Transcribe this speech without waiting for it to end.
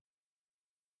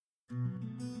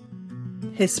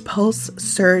His pulse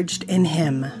surged in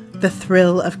him, the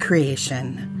thrill of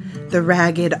creation, the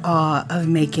ragged awe of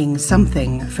making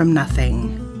something from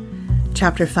nothing.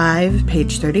 Chapter 5,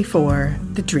 page 34,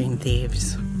 The Dream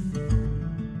Thieves.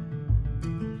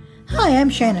 Hi, I'm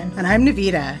Shannon. And I'm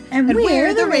Navita. And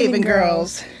we're the Raven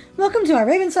Girls. Welcome to our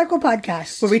Raven Cycle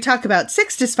podcast, where we talk about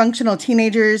 6 dysfunctional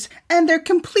teenagers and their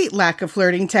complete lack of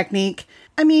flirting technique.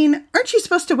 I mean, aren't you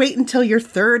supposed to wait until your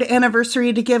 3rd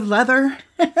anniversary to give leather?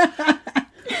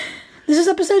 This is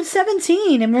episode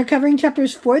 17, and we're covering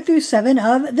chapters 4 through 7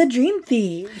 of The Dream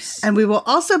Thieves. And we will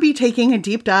also be taking a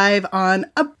deep dive on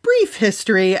a brief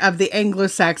history of the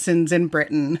Anglo-Saxons in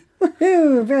Britain.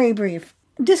 Woohoo! Very brief.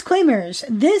 Disclaimers.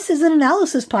 This is an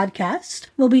analysis podcast.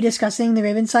 We'll be discussing the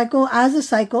Raven Cycle as a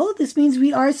cycle. This means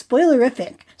we are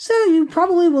spoilerific, so you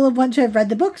probably will want to have read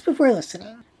the books before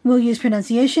listening. We'll use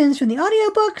pronunciations from the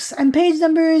audiobooks, and page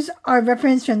numbers are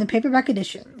referenced from the paperback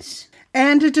editions.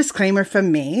 And a disclaimer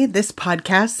from me, this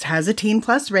podcast has a teen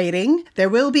plus rating. There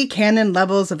will be canon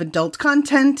levels of adult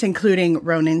content, including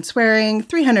Ronin swearing,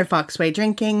 300 Foxway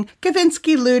drinking,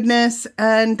 Kavinsky lewdness,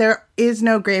 and there is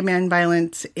no gray man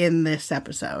violence in this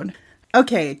episode.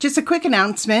 Okay, just a quick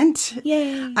announcement.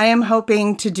 Yay! I am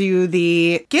hoping to do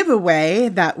the giveaway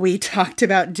that we talked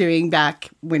about doing back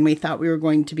when we thought we were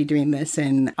going to be doing this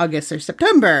in August or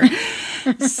September.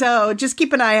 So just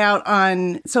keep an eye out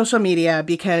on social media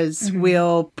because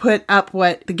we'll put up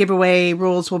what the giveaway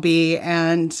rules will be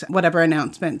and whatever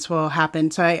announcements will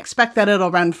happen. So I expect that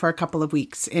it'll run for a couple of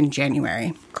weeks in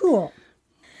January. Cool.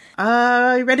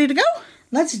 You ready to go?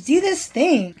 Let's do this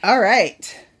thing. All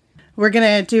right. We're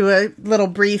going to do a little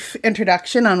brief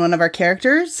introduction on one of our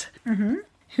characters. Who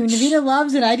Navita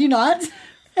loves and I do not.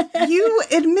 You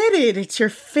admitted it's your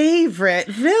favorite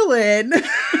villain.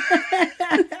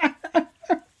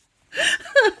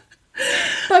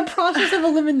 By process of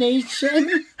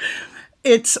elimination.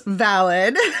 It's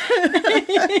valid.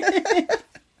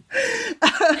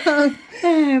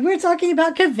 We're talking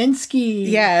about Kavinsky.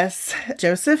 Yes,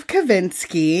 Joseph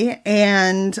Kavinsky,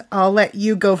 and I'll let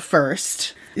you go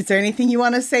first. Is there anything you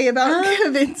want to say about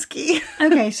Kavinsky?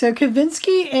 Okay, so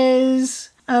Kavinsky is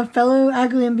a fellow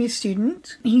Aguilambie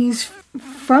student. He's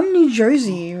from New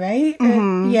Jersey, right?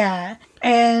 Yeah.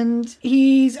 And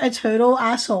he's a total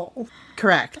asshole.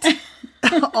 Correct.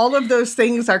 All of those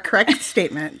things are correct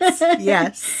statements.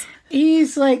 Yes.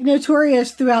 He's like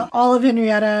notorious throughout all of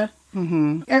Henrietta.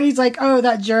 And he's like, oh,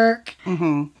 that jerk.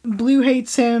 Blue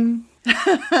hates him.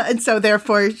 And so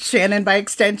therefore Shannon by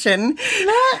extension.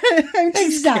 Not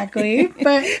exactly,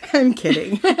 but I'm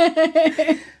kidding.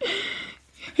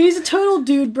 He's a total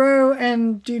dude bro,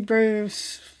 and dude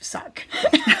bros suck.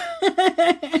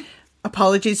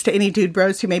 Apologies to any dude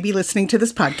bros who may be listening to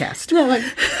this podcast. No, like,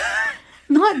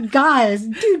 not guys,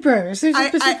 dude bros. There's a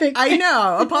specific... I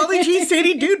know. Apologies to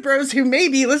any dude bros who may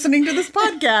be listening to this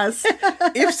podcast.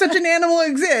 If such an animal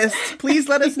exists, please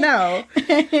let us know.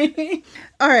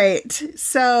 All right.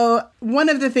 So one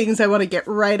of the things I want to get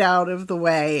right out of the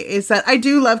way is that I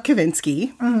do love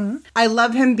Kavinsky. I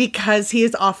love him because he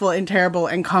is awful and terrible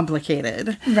and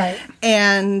complicated. Right.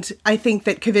 And I think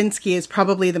that Kavinsky is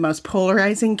probably the most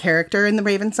polarizing character in the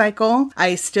Raven Cycle.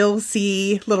 I still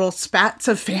see little spats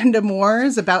of fandom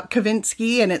wars about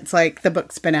Kavinsky, and it's like the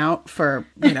book's been out for,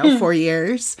 4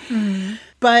 years.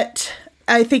 But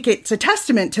I think it's a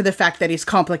testament to the fact that he's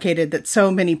complicated that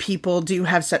so many people do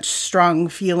have such strong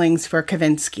feelings for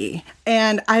Kavinsky.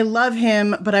 And I love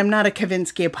him, but I'm not a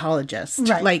Kavinsky apologist.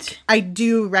 Right. Like, I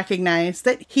do recognize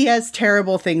that he has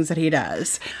terrible things that he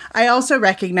does. I also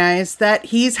recognize that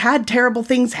he's had terrible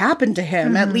things happen to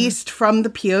him, at least from the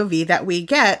POV that we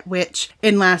get, which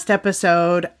in last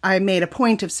episode, I made a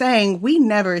point of saying we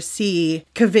never see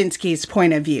Kavinsky's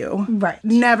point of view. Right.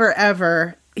 Never,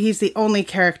 ever. He's the only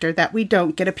character that we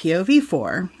don't get a POV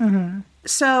for.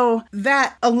 So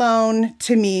that alone,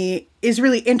 to me, is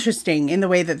really interesting in the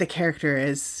way that the character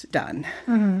is done.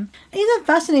 He's a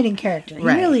fascinating character. He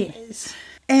really is.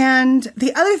 And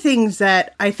the other things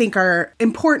that I think are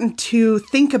important to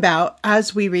think about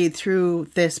as we read through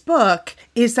this book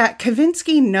is that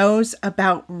Kavinsky knows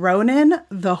about Ronin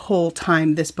the whole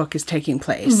time this book is taking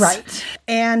place. Right.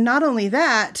 And not only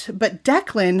that, but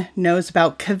Declan knows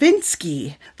about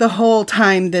Kavinsky the whole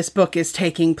time this book is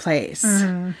taking place.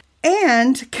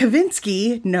 And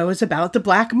Kavinsky knows about the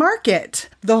black market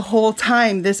the whole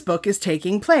time this book is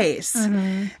taking place.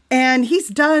 And he's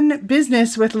done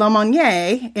business with La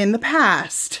Monnier in the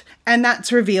past. And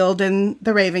that's revealed in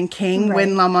The Raven King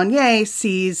when La Monnier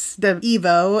sees the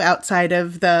Evo outside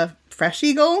of the Fresh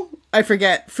Eagle. I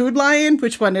forget, Food Lion,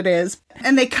 which one it is.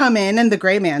 And they come in and the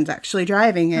gray man's actually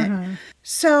driving it.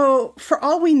 So for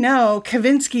all we know,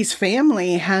 Kavinsky's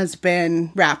family has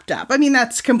been wrapped up. I mean,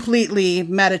 that's completely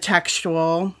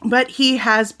metatextual, but he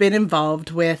has been involved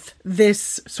with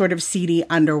this sort of seedy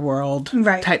underworld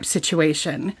type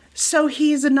situation. So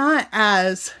he's not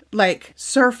as like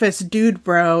surface dude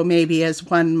bro maybe as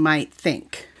one might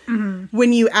think.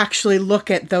 When you actually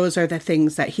look at those are the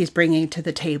things that he's bringing to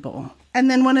the table. And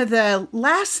then one of the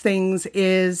last things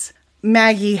is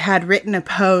Maggie had written a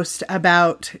post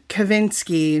about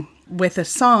Kavinsky with a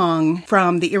song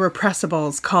from the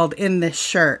Irrepressibles called In This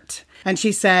Shirt. And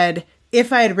she said,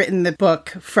 if I had written the book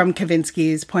from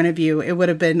Kavinsky's point of view, it would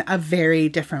have been a very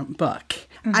different book.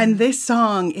 And this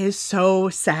song is so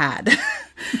sad.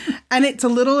 And it's a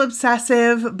little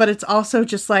obsessive, but it's also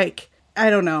just like, I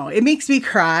don't know. It makes me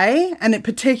cry, and it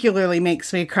particularly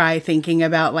makes me cry thinking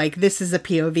about, like, this is a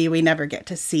POV we never get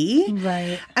to see.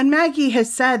 Right. And Maggie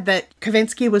has said that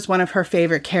Kavinsky was one of her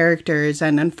favorite characters,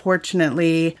 and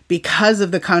unfortunately, because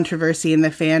of the controversy in the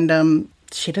fandom,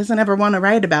 she doesn't ever want to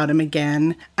write about him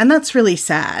again. And that's really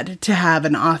sad to have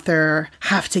an author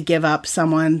have to give up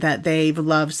someone that they've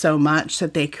loved so much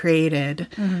that they created.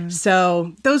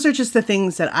 So those are just the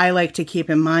things that I like to keep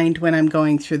in mind when I'm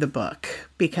going through the book,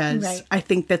 because I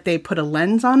think that they put a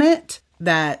lens on it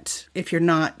that if you're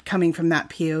not coming from that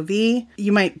POV,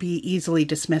 you might be easily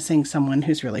dismissing someone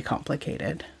who's really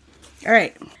complicated. All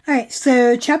right.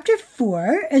 So chapter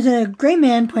 4 is a gray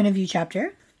man point of view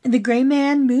chapter. The gray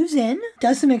man moves in,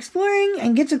 does some exploring,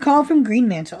 and gets a call from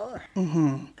Greenmantle.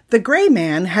 The gray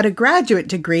man had a graduate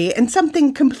degree in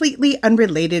something completely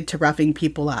unrelated to roughing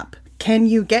people up. Can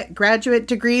you get graduate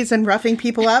degrees in roughing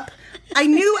people up? I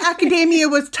knew academia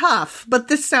was tough, but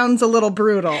this sounds a little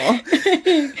brutal.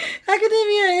 Academia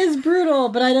is brutal,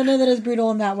 but I don't know that it's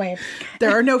brutal in that way.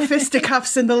 There are no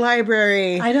fisticuffs in the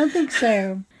library. I don't think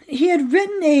so. He had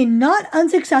written a not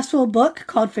unsuccessful book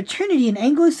called Fraternity in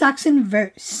Anglo-Saxon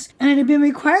Verse, and it had been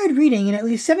required reading in at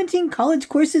least 17 college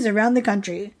courses around the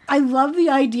country. I love the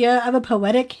idea of a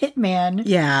poetic hitman.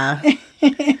 Yeah.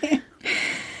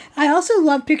 I also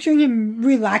love picturing him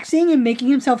relaxing and making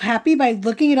himself happy by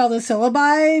looking at all the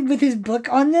syllabi with his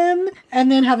book on them and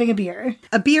then having a beer.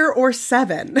 A beer or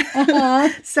 7.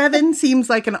 7 seems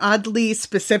like an oddly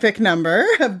specific number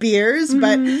of beers,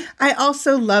 but I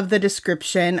also love the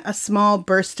description, a small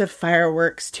burst of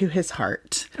fireworks to his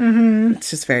heart.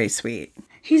 It's just very sweet.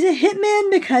 He's a hitman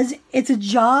because it's a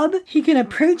job he can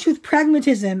approach with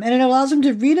pragmatism, and it allows him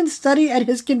to read and study at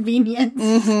his convenience.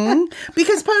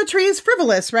 Because poetry is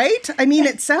frivolous, right? I mean,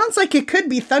 it sounds like it could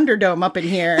be Thunderdome up in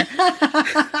here.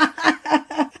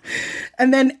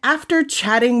 And then after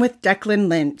chatting with Declan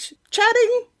Lynch,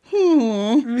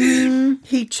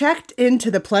 he checked into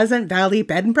the Pleasant Valley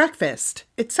Bed and Breakfast.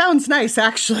 It sounds nice,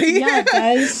 actually. Yeah, it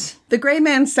does. The gray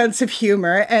man's sense of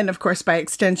humor, and of course by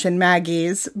extension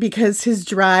Maggie's, because his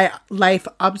dry life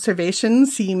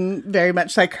observations seem very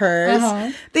much like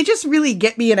hers, they just really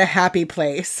get me in a happy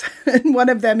place. And one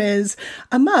of them is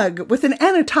a mug with an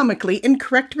anatomically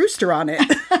incorrect rooster on it.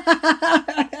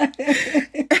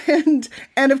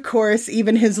 and of course,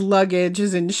 even his luggage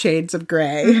is in shades of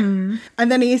gray. And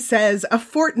then he says, a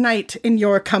fortnight in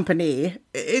your company.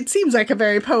 It seems like a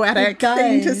very poetic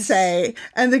thing to say.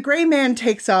 And the gray man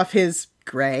takes off his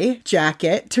gray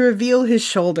jacket to reveal his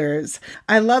shoulders.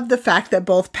 I love the fact that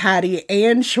both Patty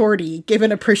and Shorty give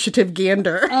an appreciative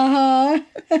gander.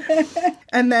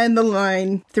 And then the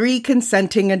line, 3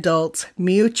 consenting adults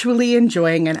mutually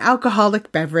enjoying an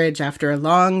alcoholic beverage after a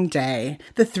long day.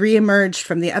 The 3 emerged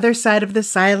from the other side of the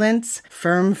silence,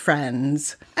 firm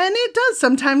friends. And it does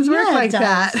sometimes work like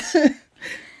that.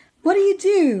 What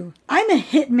do? I'm a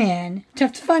hitman.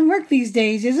 Tough to find work these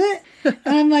days, is it? And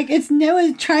I'm like, it's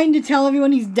Noah trying to tell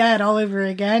everyone he's dead all over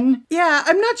again. Yeah,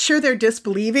 I'm not sure they're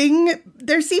disbelieving.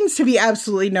 There seems to be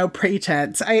absolutely no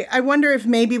pretense. I wonder if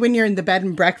maybe when you're in the bed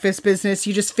and breakfast business,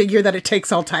 you just figure that it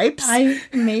takes all types.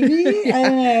 Maybe? I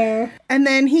don't know. And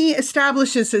then he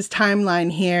establishes his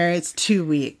timeline here. It's 2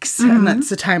 weeks, and that's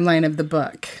the timeline of the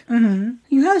book.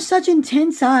 You have such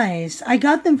intense eyes. I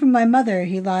got them from my mother,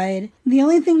 he lied. The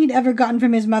only thing he'd ever gotten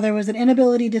from his mother was an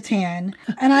inability to tan.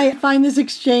 And I find this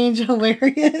exchange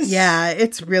hilarious. Yeah,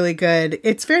 it's really good.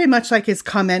 It's very much like his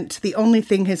comment, the only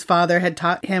thing his father had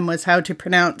taught him was how to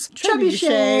pronounce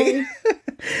trebuchet.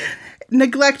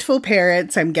 Neglectful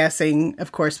parents, I'm guessing,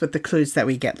 of course, with the clues that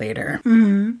we get later.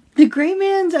 The gray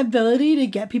man's ability to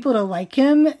get people to like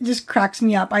him just cracks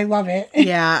me up. I love it.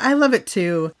 Yeah, I love it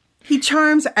too. He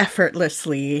charms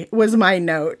effortlessly, was my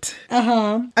note.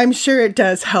 I'm sure it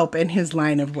does help in his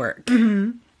line of work.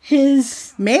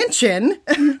 His mansion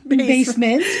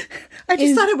basement I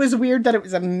just thought it was weird that it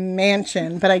was a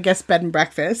mansion, but I guess bed and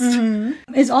breakfast.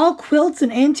 is all quilts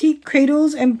and antique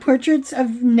cradles and portraits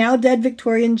of now dead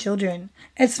Victorian children.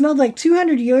 It smelled like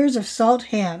 200 years of salt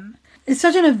ham. It's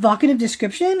such an evocative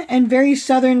description and very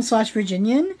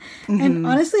Southern/Virginian. And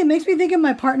honestly, it makes me think of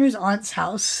my partner's aunt's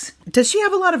house. Does she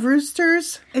have a lot of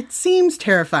roosters? It seems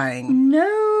terrifying.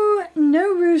 No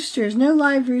roosters, no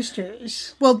live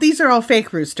roosters. Well, these are all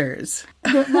fake roosters.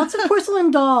 Lots of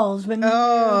porcelain dolls, but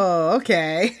Oh,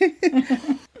 okay.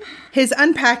 His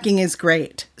unpacking is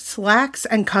great. Slacks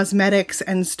and cosmetics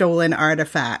and stolen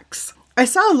artifacts. I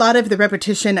saw a lot of the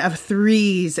repetition of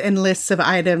threes in lists of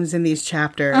items in these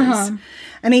chapters.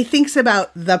 And he thinks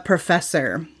about the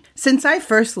professor. Since I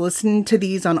first listened to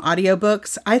these on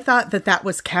audiobooks, I thought that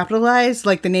was capitalized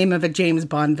like the name of a James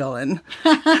Bond villain.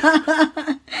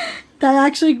 That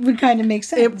actually would kind of make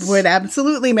sense. It would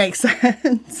absolutely make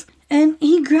sense. And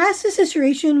he grasps the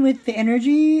situation with the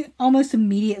energy almost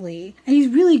immediately. And he's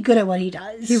really good at what he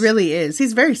does. He really is.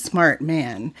 He's a very smart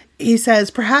man. He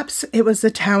says, perhaps it was the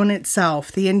town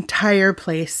itself. The entire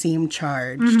place seemed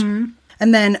charged.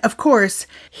 And then, of course,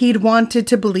 he'd wanted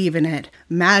to believe in it.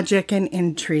 Magic and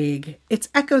intrigue. It's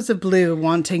echoes of Blue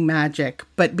wanting magic,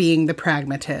 but being the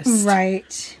pragmatist.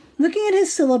 Right. Looking at his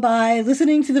syllabi,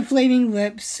 listening to the flaming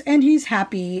lips, and he's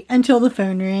happy until the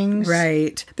phone rings.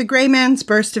 Right. The gray man's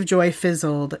burst of joy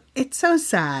fizzled. It's so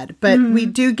sad, but we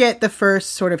do get the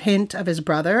first sort of hint of his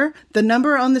brother. The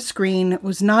number on the screen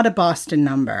was not a Boston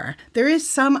number. There is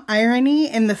some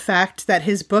irony in the fact that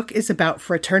his book is about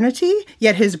fraternity,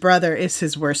 yet his brother is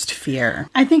his worst fear.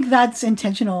 I think that's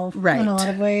intentional in a lot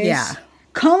of ways. Yeah.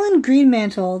 Colin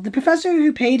Greenmantle, the professor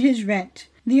who paid his rent.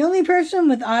 The only person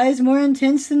with eyes more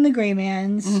intense than the gray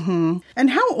man's.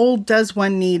 And how old does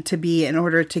one need to be in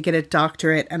order to get a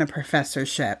doctorate and a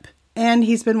professorship? And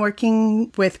he's been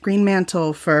working with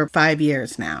Greenmantle for 5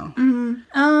 years now.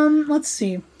 Let's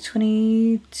see.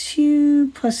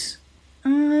 22 plus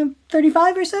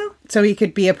 35 or so? So he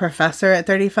could be a professor at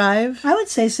 35? I would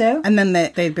say so. And then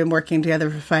they've been working together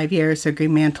for 5 years, so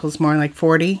Greenmantle's more like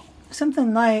 40?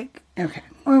 Something like. Okay.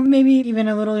 Or maybe even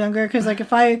a little younger, because like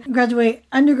if I graduate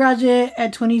undergraduate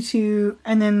at 22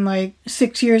 and then like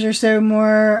 6 years or so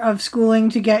more of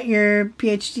schooling to get your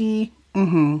PhD.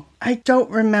 I don't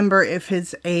remember if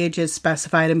his age is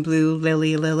specified in Blue,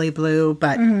 Lily Blue,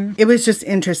 but it was just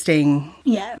interesting.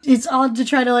 Yeah, it's odd to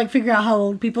try to like figure out how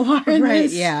old people are in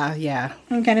this. Yeah.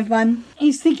 And kind of fun.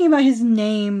 He's thinking about his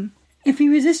name. If he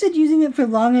resisted using it for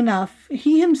long enough,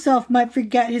 he himself might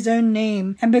forget his own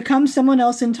name and become someone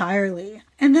else entirely.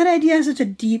 And that idea has such a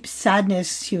deep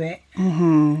sadness to it.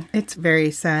 It's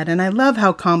very sad. And I love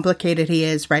how complicated he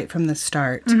is right from the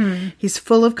start. He's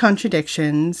full of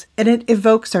contradictions, and it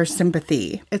evokes our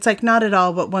sympathy. It's like not at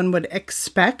all what one would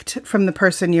expect from the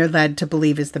person you're led to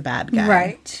believe is the bad guy.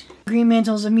 Right.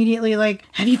 Greenmantle's immediately like,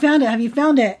 have you found it? Have you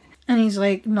found it? And he's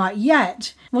like, not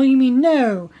yet. Well, you mean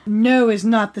no. No is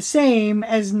not the same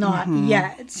as not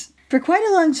yet. For quite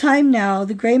a long time now,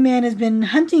 the gray man has been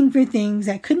hunting for things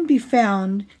that couldn't be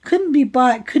found, couldn't be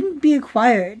bought, couldn't be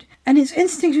acquired. And his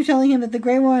instincts were telling him that the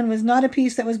gray one was not a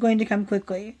piece that was going to come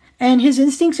quickly. And his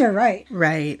instincts are right.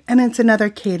 Right. And it's another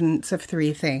cadence of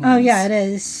 3 things. Oh, yeah, it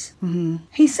is.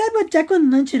 He said what Declan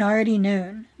Lynch had already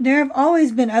known. There have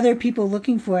always been other people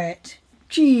looking for it.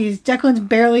 Geez, Declan's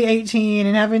barely 18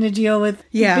 and having to deal with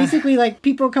basically like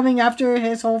people coming after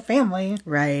his whole family.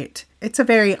 Right. It's a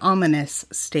very ominous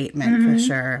statement for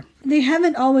sure. They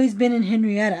haven't always been in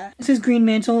Henrietta, says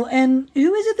Greenmantle. And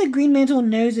who is it that Greenmantle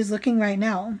knows is looking right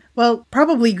now? Well,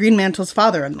 probably Greenmantle's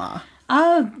father-in-law.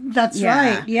 Oh, that's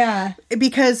right. Yeah.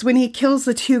 Because when he kills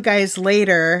the 2 guys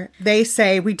later, they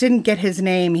say, we didn't get his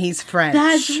name, he's French.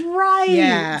 That's right.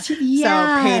 Yeah. So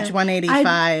page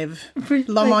 185.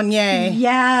 L'aumônier.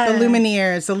 Yeah. The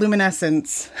Lumineers, the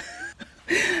luminescence.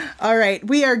 All right.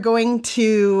 We are going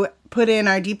to put in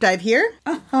our deep dive here.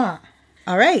 All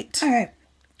right. All right.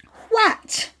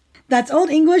 What? That's Old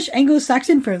English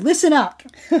Anglo-Saxon for listen up.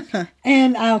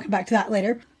 And I'll come back to that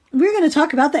later. We're going to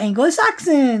talk about the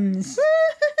Anglo-Saxons.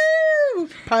 Woo-hoo-hoo!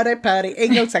 Party,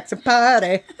 Anglo-Saxon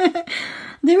party.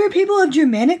 They were people of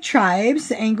Germanic tribes,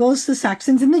 the Angles, the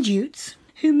Saxons, and the Jutes,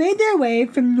 who made their way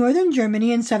from northern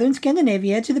Germany and southern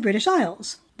Scandinavia to the British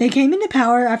Isles. They came into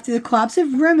power after the collapse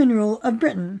of Roman rule of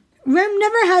Britain. Rome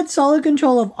never had solid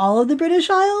control of all of the British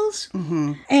Isles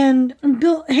and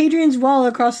built Hadrian's Wall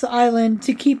across the island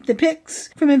to keep the Picts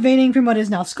from invading from what is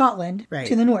now Scotland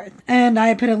to the north. And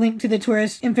I put a link to the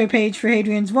tourist info page for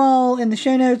Hadrian's Wall in the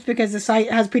show notes because the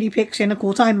site has pretty pics and a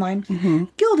cool timeline.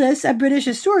 Gildas, a British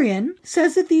historian,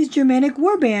 says that these Germanic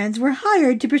war bands were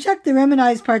hired to protect the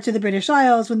Romanized parts of the British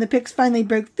Isles when the Picts finally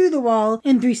broke through the wall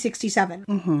in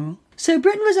 367. So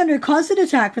Britain was under constant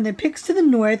attack from the Picts to the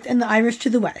north and the Irish to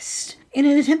the west. In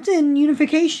an attempt in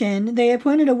unification, they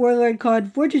appointed a warlord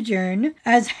called Vortigern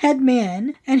as head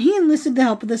man, and he enlisted the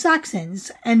help of the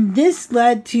Saxons, and this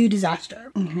led to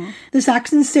disaster. The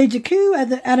Saxons staged a coup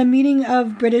at a meeting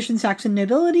of British and Saxon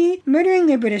nobility, murdering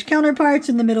their British counterparts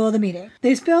in the middle of the meeting.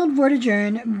 They expelled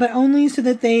Vortigern, but only so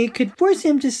that they could force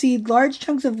him to cede large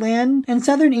chunks of land in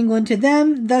southern England to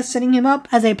them, thus setting him up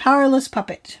as a powerless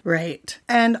puppet. Right.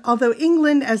 And although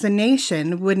England as a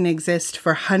nation wouldn't exist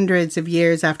for hundreds of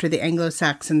years after the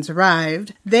Anglo-Saxons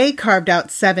arrived, they carved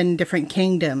out 7 different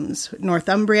kingdoms: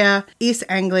 Northumbria, East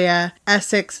Anglia,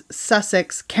 Essex,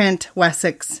 Sussex, Kent,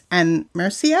 Wessex, and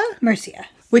Mercia,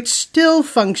 which still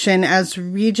function as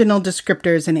regional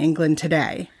descriptors in England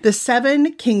today. The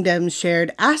 7 kingdoms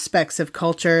shared aspects of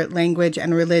culture, language,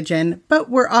 and religion, but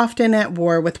were often at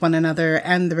war with one another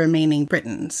and the remaining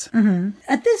Britons.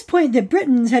 At this point, the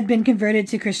Britons had been converted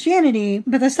to Christianity,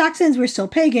 but the Saxons were still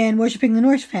pagan, worshipping the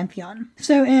Norse pantheon.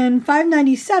 So in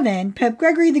 597, Pope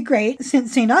Gregory the Great sent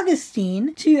St.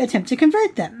 Augustine to attempt to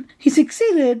convert them. He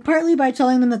succeeded partly by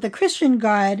telling them that the Christian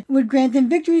God would grant them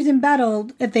victories in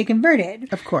battle if they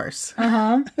converted. Of course.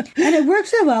 And it worked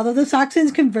so well that the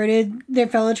Saxons converted their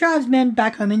fellow tribesmen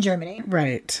back home in Germany.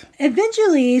 Right.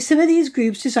 Eventually, some of these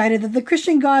groups decided that the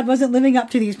Christian God wasn't living up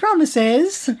to these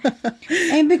promises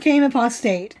and became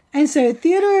apostate. And so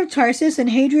Theodore of Tarsus and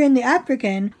Hadrian the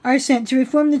African are sent to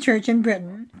reform the church in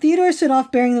Britain. Theodore set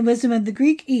off bearing the wisdom of the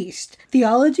Greek East,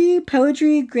 theology,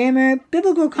 poetry, grammar,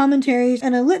 biblical commentaries,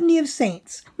 and a litany of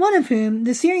saints, one of whom,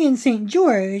 the Syrian Saint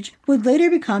George, would later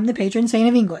become the patron saint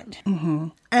of England.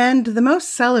 And the most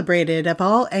celebrated of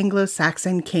all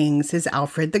Anglo-Saxon kings is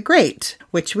Alfred the Great,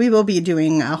 which we will be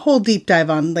doing a whole deep dive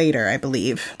on later, I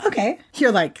believe. Okay.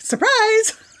 You're like,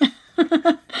 surprise!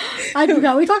 I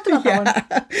forgot we talked about that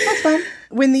one. That's fine.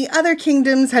 When the other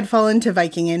kingdoms had fallen to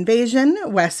Viking invasion,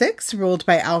 Wessex, ruled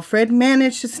by Alfred,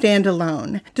 managed to stand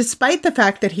alone, despite the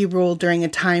fact that he ruled during a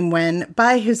time when,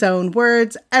 by his own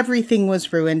words, everything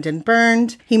was ruined and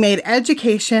burned. He made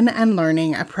education and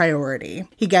learning a priority.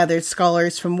 He gathered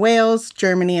scholars from Wales,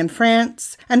 Germany, and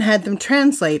France, and had them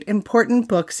translate important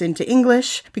books into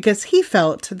English because he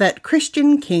felt that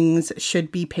Christian kings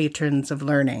should be patrons of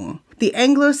learning. The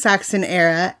Anglo-Saxon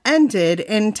era ended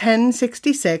in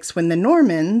 1066 when the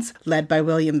Normans, led by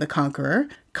William the Conqueror,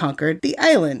 conquered the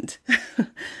island.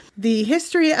 The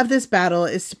history of this battle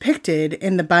is depicted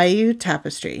in the Bayeux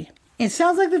Tapestry. It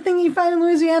sounds like the thing you find in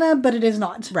Louisiana, but it is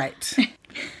not. Right.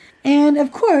 And,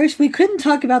 of course, we couldn't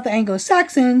talk about the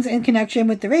Anglo-Saxons in connection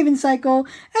with the Raven Cycle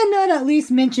and not at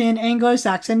least mention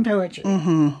Anglo-Saxon poetry.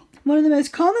 One of the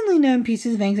most commonly known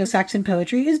pieces of Anglo-Saxon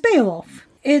poetry is Beowulf.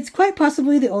 It's quite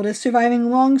possibly the oldest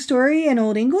surviving long story in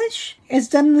Old English. It's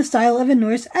done in the style of a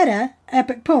Norse Edda,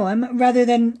 epic poem, rather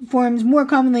than forms more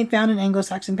commonly found in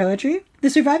Anglo-Saxon poetry.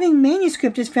 The surviving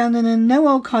manuscript is found in the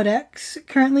Noel Codex,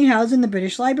 currently housed in the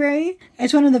British Library.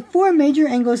 It's one of the 4 major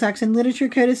Anglo-Saxon literature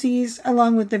codices,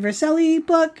 along with the Vercelli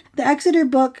book, the Exeter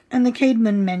book, and the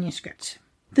Caedmon manuscript.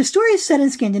 The story is set in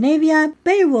Scandinavia.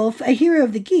 Beowulf, a hero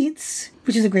of the Geats,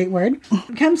 which is a great word,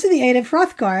 comes to the aid of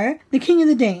Hrothgar, the king of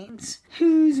the Danes,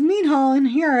 whose mead hall in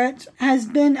Heorot has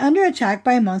been under attack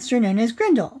by a monster known as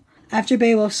Grendel. After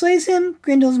Beowulf slays him,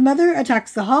 Grendel's mother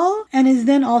attacks the hall and is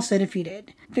then also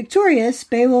defeated. Victorious,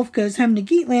 Beowulf goes home to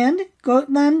Geatland,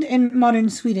 Gotland in modern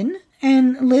Sweden,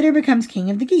 and later becomes king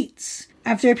of the Geats.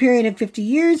 After a period of 50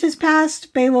 years has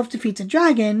passed, Beowulf defeats a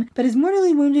dragon, but is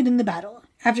mortally wounded in the battle.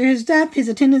 After his death, his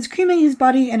attendants cremate his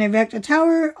body and erect a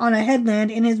tower on a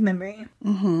headland in his memory.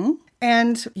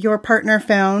 And your partner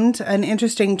found an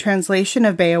interesting translation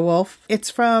of Beowulf.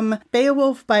 It's from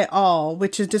Beowulf by All,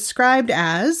 which is described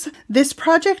as, "This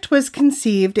project was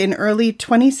conceived in early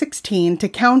 2016 to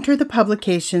counter the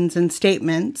publications and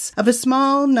statements of a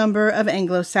small number of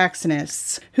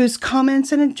Anglo-Saxonists, whose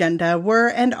comments and agenda were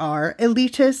and are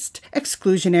elitist,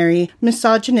 exclusionary,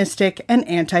 misogynistic, and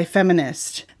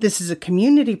anti-feminist. This is a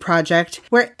community project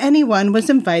where anyone was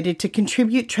invited to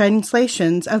contribute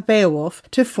translations of Beowulf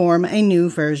to form a new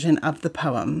version of the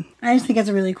poem." I just think that's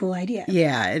a really cool idea.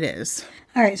 Yeah, it is.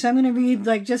 All right, so I'm going to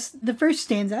read just the first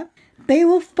stanza.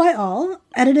 Beowulf by All,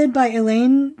 edited by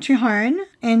Elaine Treharne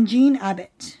and Jean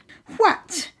Abbott.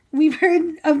 What? We've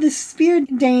heard of the spear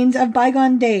danes of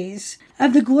bygone days,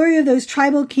 of the glory of those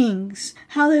tribal kings,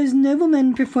 how those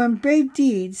noblemen performed brave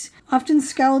deeds, often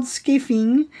scowled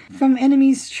scafing from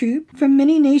enemy's troop. From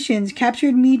many nations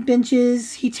captured mead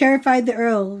benches, he terrified the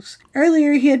earls.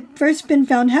 Earlier he had first been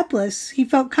found helpless. He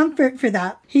felt comfort for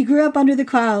that. He grew up under the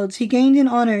clouds. He gained in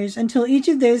honors until each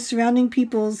of those surrounding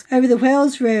peoples over the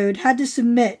Wales Road had to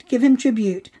submit, give him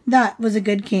tribute. That was a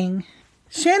good king.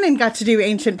 Shannon got to do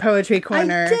Ancient Poetry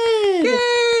Corner. I did!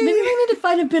 Yay! Maybe we need to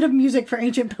find a bit of music for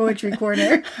Ancient Poetry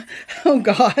Corner. Oh,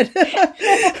 God.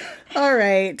 All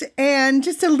right. And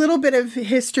just a little bit of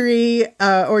history,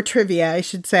 or trivia, I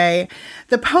should say.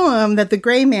 The poem that the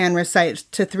Gray Man recites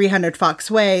to 300 Fox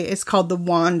Way is called The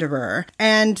Wanderer.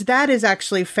 And that is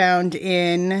actually found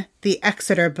in the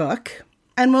Exeter book.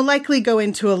 And we'll likely go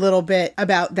into a little bit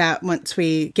about that once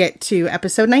we get to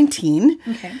episode 19.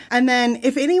 Okay. And then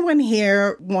if anyone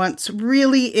here wants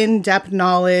really in-depth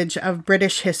knowledge of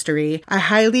British history, I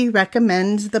highly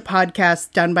recommend the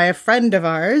podcast done by a friend of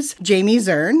ours, Jamie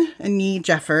Zern and Nee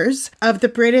Jeffers, of the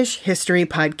British History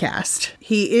Podcast.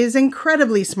 He is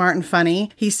incredibly smart and funny.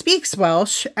 He speaks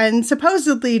Welsh and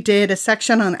supposedly did a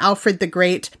section on Alfred the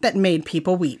Great that made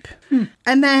people weep.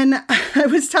 And then I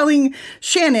was telling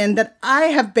Shannon that I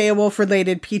have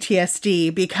Beowulf-related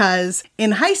PTSD because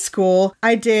in high school,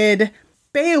 I did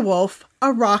Beowulf,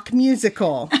 a rock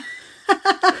musical.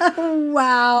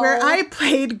 Wow. Where I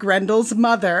played Grendel's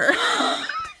mother.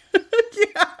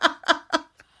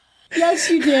 Yes,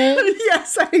 you did.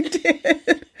 Yes, I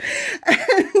did.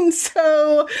 And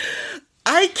so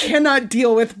I cannot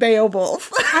deal with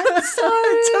Beowulf. I'm sorry.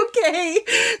 It's okay.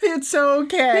 It's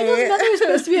okay. Grendel's mother is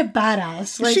supposed to be a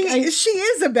badass. Like, she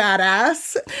is a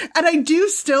badass. And I do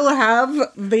still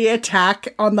have the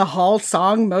Attack on the Hall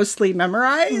song mostly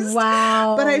memorized.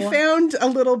 Wow. But I found a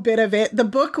little bit of it. The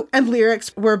book and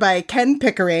lyrics were by Ken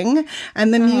Pickering,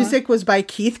 and the music was by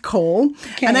Keith Cole.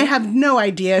 Okay. And I have no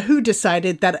idea who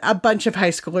decided that a bunch of high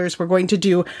schoolers were going to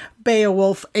do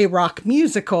Beowulf, a rock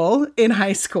musical in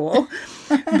high school.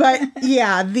 But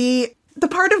yeah, the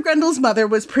part of Grendel's mother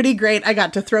was pretty great. I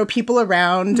got to throw people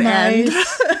around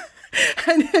Nice.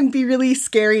 and be really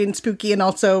scary and spooky and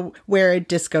also wear a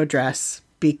disco dress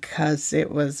because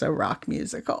it was a rock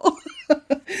musical. So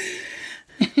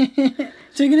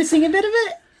you're going to sing a bit of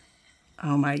it?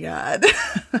 Oh my God.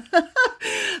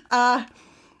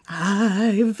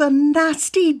 I've a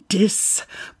nasty disposition,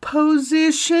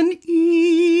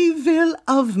 evil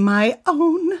of my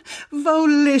own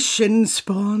volition,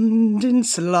 spawned in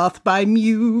sloth by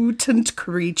mutant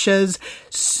creatures.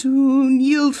 Soon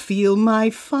you'll feel my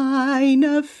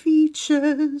finer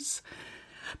features.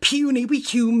 Puny we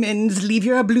humans, leave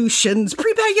your ablutions,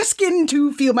 prepare your skin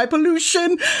to feel my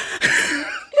pollution.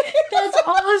 That's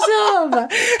awesome. And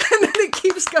then it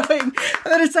keeps going. And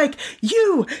then it's like,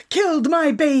 you killed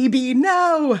my baby.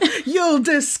 Now you'll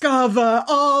discover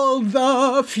all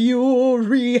the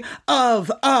fury of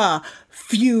a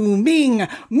fuming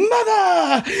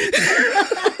mother.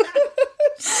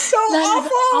 So That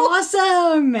is awful.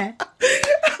 awesome.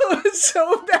 It was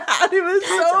so bad. It was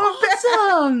That's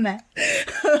so bad.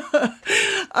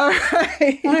 All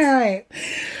right. All right.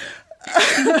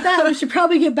 With that, we should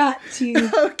probably get back to...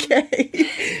 Okay.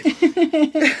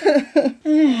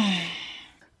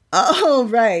 All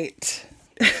right.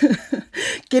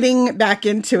 Getting back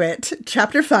into it.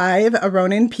 Chapter 5, a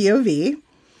Ronin POV.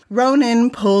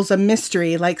 Ronin pulls a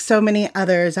mystery like so many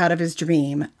others out of his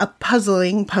dream, a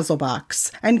puzzling puzzle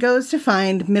box, and goes to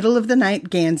find middle-of-the-night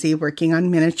Gansey working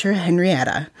on miniature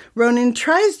Henrietta. Ronin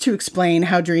tries to explain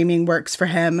how dreaming works for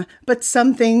him, but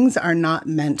some things are not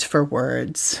meant for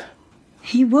words.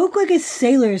 He woke like a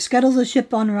sailor scuttles a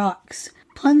ship on rocks,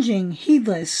 plunging,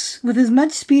 heedless, with as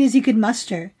much speed as he could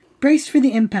muster, braced for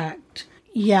the impact.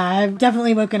 Yeah, I've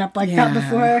definitely woken up like that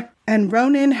before. And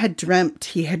Ronin had dreamt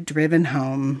he had driven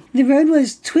home. The road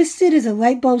was twisted as a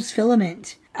light bulb's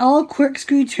filament. All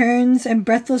corkscrew turns and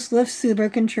breathless lifts through the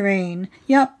broken terrain.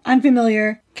 Yep, I'm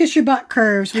familiar. Kiss your butt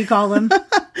curves, we call them.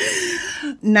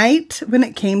 Night, when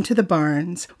it came to the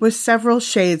barns, was several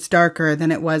shades darker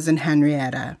than it was in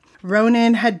Henrietta.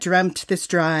 Ronin had dreamt this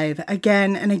drive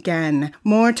again and again,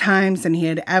 more times than he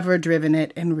had ever driven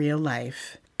it in real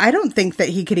life. I don't think that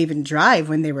he could even drive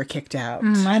when they were kicked out.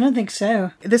 I don't think so.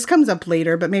 This comes up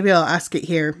later, but maybe I'll ask it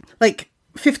here. Like,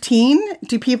 15?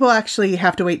 Do people actually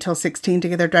have to wait till 16 to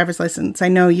get their driver's license? I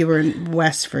know you were in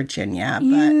West Virginia, but...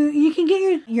 You can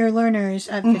get your learners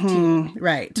at 15.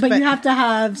 Right. But you have to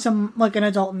have an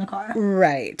adult in the car.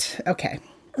 Right. Okay.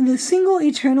 The single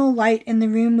eternal light in the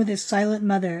room with his silent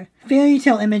mother. Fairy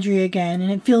tale imagery again,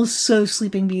 and it feels so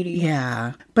Sleeping Beauty.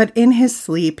 Yeah. But in his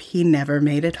sleep, he never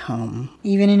made it home.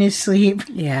 Even in his sleep.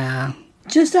 Yeah.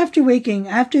 Just after waking,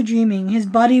 after dreaming, his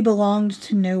body belonged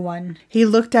to no one. He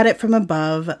looked at it from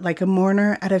above like a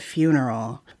mourner at a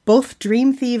funeral. Both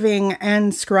dream thieving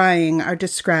and scrying are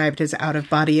described as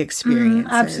out-of-body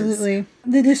experiences. Absolutely.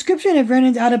 The description of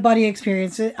Ronan's out-of-body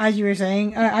experience, as you were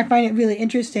saying, I find it really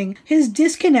interesting. His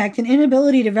disconnect and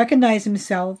inability to recognize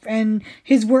himself and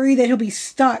his worry that he'll be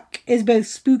stuck is both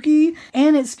spooky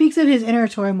and it speaks of his inner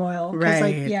turmoil.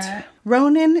 Right.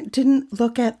 Ronan didn't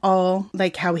look at all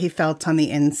like how he felt on the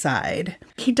inside.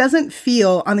 He doesn't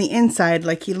feel on the inside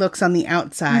like he looks on the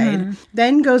outside.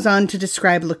 Then goes on to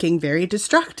describe looking very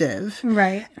destructive.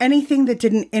 Right. Anything that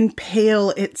didn't impale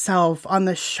itself on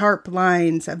the sharp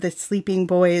lines of the sleeping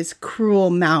boy's cruel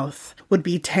mouth would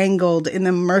be tangled in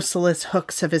the merciless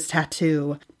hooks of his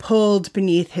tattoo, pulled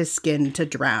beneath his skin to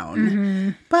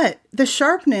drown. But the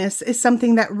sharpness is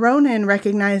something that Ronan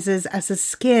recognizes as a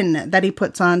skin that he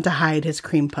puts on to hide his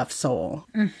cream puff soul.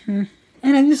 And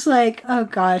I'm just like, oh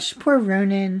gosh, poor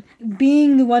Ronan.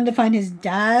 Being the one to find his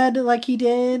dad like he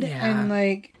did,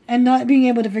 and not being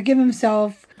able to forgive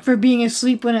himself for being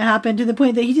asleep when it happened, to the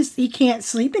point that he can't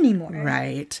sleep anymore.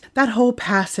 Right. That whole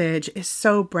passage is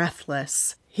so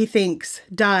breathless. He thinks,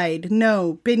 died,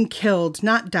 no, been killed,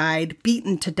 not died,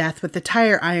 beaten to death with the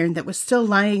tire iron that was still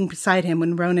lying beside him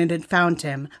when Ronan had found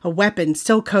him, a weapon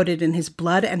still coated in his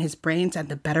blood and his brains and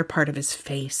the better part of his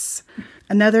face.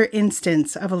 Another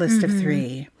instance of a list of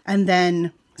 3. And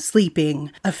then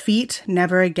sleeping, a feat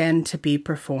never again to be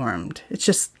performed.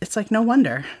 It's like no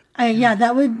wonder.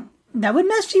 That would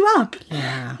mess you up.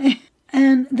 Yeah.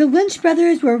 And the Lynch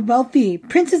brothers were wealthy,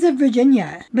 princes of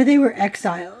Virginia, but they were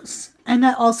exiles. And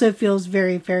that also feels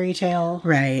very fairy tale.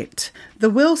 Right. The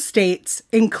will states,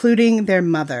 including their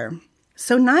mother.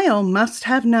 So Niall must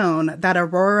have known that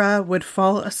Aurora would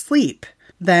fall asleep.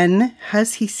 Then,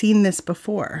 has he seen this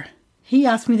before? He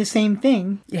asked me the same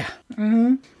thing. Yeah.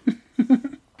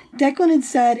 Declan had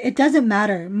said, it doesn't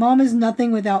matter. Mom is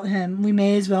nothing without him. We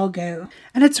may as well go.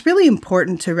 And it's really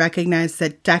important to recognize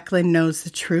that Declan knows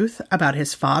the truth about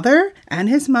his father and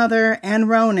his mother and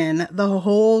Ronan the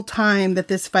whole time that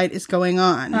this fight is going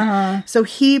on. So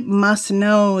he must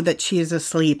know that she is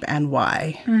asleep and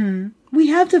why. We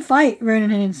have to fight, Ronan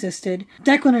had insisted.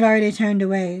 Declan had already turned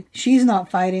away. She's not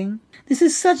fighting. This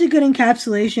is such a good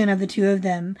encapsulation of the two of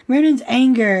them. Ronan's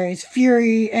anger, his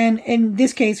fury, and in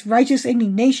this case, righteous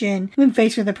indignation when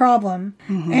faced with a problem.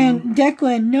 And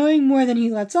Declan, knowing more than he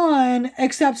lets on,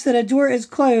 accepts that a door is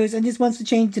closed and just wants to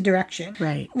change the direction.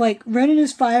 Right. Like, Ronan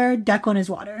is fire, Declan is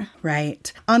water.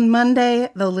 Right. On Monday,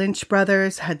 the Lynch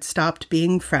brothers had stopped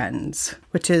being friends,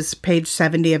 which is page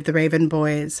 70 of the Raven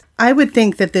Boys. I would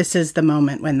think that this is the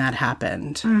moment when that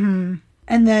happened.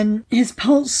 And then his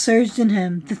pulse surged in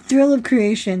him, the thrill of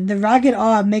creation, the ragged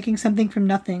awe of making something from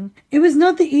nothing. It was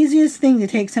not the easiest thing to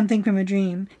take something from a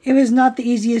dream. It was not the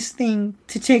easiest thing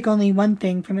to take only one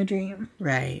thing from a dream.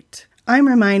 Right. I'm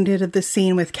reminded of the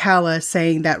scene with Calla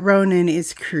saying that Ronan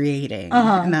is creating.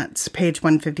 And that's page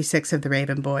 156 of the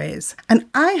Raven Boys. And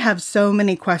I have so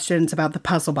many questions about the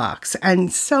puzzle box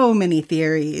and so many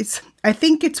theories. I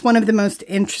think it's one of the most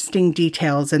interesting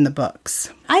details in the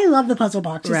books. I love the puzzle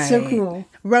box. It's so cool.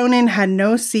 Ronan had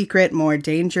no secret more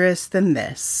dangerous than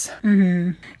this.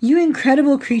 You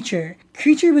incredible creature.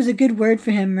 Creature was a good word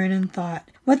for him, Ronan thought.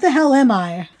 What the hell am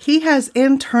I? He has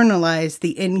internalized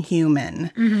the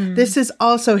inhuman. This is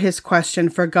also his question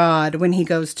for God when he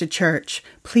goes to church.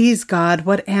 Please, God,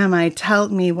 what am I? Tell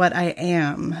me what I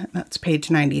am. That's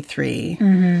page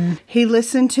 93. He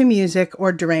listened to music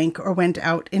or drank or went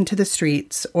out into the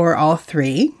streets, or all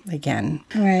 3, again.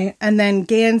 Right. And then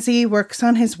Gansey works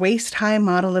on his waist-high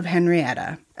model of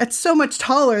Henrietta. It's so much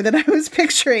taller than I was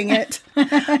picturing it.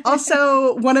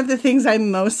 Also, one of the things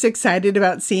I'm most excited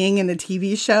about seeing in the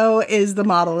TV show is the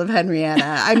model of Henrietta.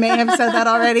 I may have said that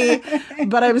already,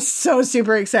 but I'm so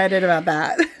super excited about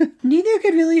that. Neither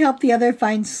could really help the other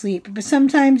find sleep, but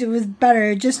sometimes it was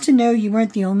better just to know you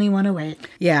weren't the only one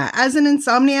awake. Yeah, as an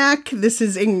insomniac, this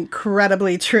is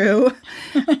incredibly true.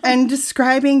 And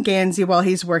describing Gansey while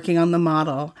he's working on the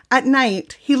model. At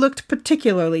night, he looked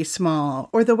particularly small,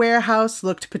 or the warehouse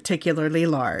looked particularly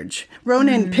large.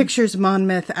 Ronan pictures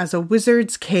Monmouth as a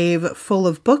wizard's cave full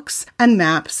of books and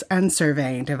maps and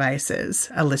surveying devices.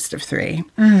 A list of 3.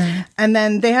 And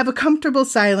then they have a comfortable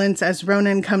silence as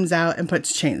Ronan comes out and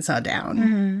puts Chainsaw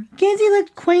down. Gansey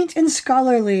looked quaint and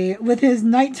scholarly, with his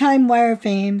nighttime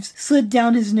wireframes slid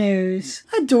down his nose.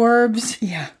 Adorbs.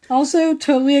 Yeah. Also,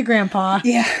 totally a grandpa.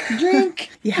 Yeah. Drink.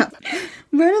 Yeah.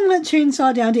 Ronan let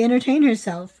Chainsaw down to entertain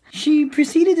herself. She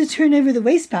proceeded to turn over the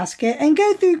wastebasket and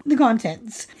go through the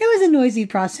contents. It was a noisy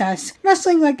process,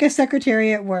 rustling like a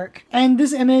secretary at work, and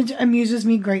this image amuses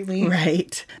me greatly.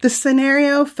 Right. The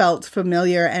scenario felt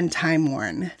familiar and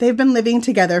time-worn. They've been living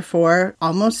together for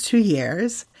almost 2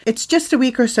 years. It's just a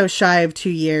week or so shy of 2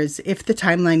 years if the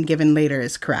timeline given later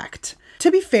is correct.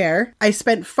 To be fair, I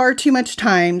spent far too much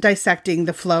time dissecting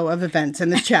the flow of events in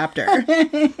this chapter.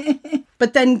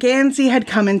 But then Gansey had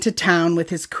come into town with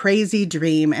his crazy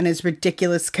dream and his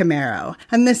ridiculous Camaro.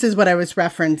 And this is what I was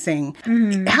referencing.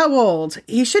 How old?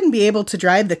 He shouldn't be able to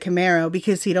drive the Camaro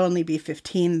because he'd only be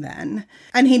 15 then.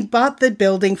 And he'd bought the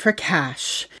building for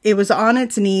cash. It was on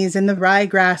its knees in the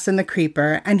ryegrass and the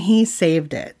creeper, and he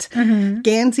saved it.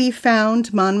 Gansey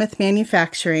found Monmouth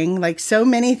Manufacturing, like so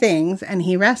many things, and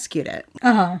he rescued it.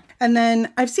 And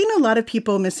then I've seen a lot of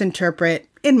people misinterpret,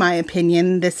 in my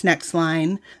opinion, this next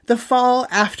line. The fall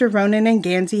after Ronan and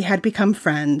Gansey had become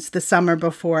friends, the summer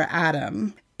before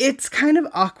Adam. It's kind of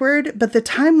awkward, but the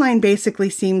timeline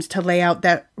basically seems to lay out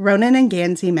that Ronan and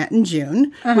Gansey met in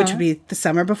June, which would be the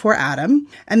summer before Adam,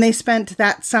 and they spent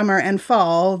that summer and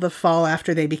fall, the fall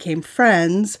after they became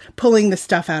friends, pulling the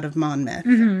stuff out of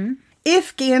Monmouth.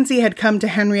 If Gansey had come to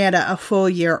Henrietta a full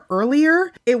year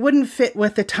earlier, it wouldn't fit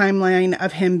with the timeline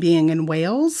of him being in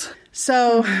Wales.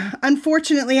 So,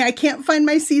 unfortunately, I can't find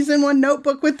my season 1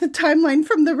 notebook with the timeline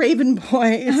from the Raven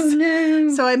Boys. Oh,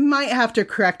 no. So I might have to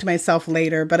correct myself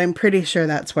later, but I'm pretty sure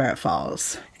that's where it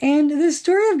falls. And the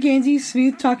story of Gansey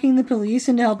smooth-talking the police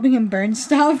into helping him burn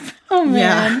stuff. Oh,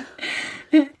 man.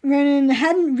 Ronan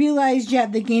hadn't realized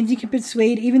yet that Gansey could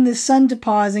persuade even the sun to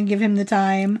pause and give him the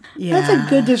time. Yeah. That's a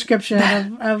good description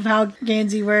of how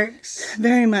Gansey works.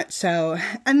 Very much so.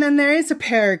 And then there is a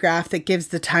paragraph that gives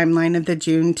the timeline of the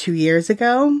June 2 years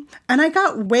ago. And I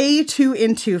got way too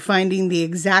into finding the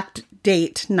exact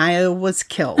date Niall was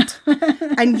killed.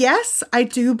 And yes, I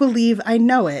do believe I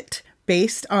know it.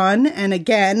 Based on, and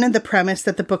again, the premise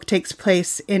that the book takes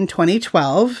place in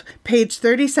 2012, page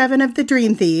 37 of The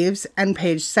Dream Thieves and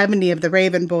page 70 of The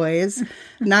Raven Boys,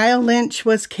 Niall Lynch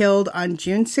was killed on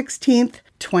June 16th,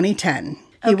 2010.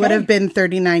 He would have been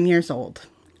 39 years old.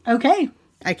 Okay.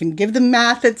 I can give the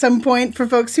math at some point for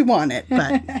folks who want it,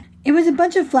 but... It was a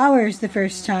bunch of flowers the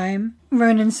first time,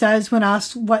 Ronan says when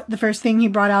asked what the first thing he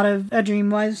brought out of a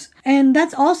dream was. And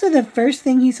that's also the first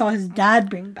thing he saw his dad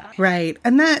bring back. Right.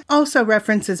 And that also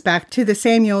references back to the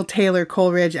Samuel Taylor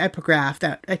Coleridge epigraph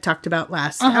that I talked about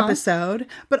last episode.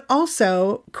 But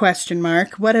also, question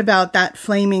mark, what about that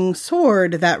flaming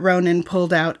sword that Ronan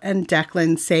pulled out and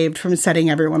Declan saved from setting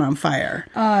everyone on fire?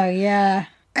 Oh, yeah.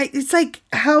 It's like,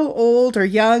 how old or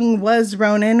young was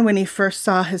Ronan when he first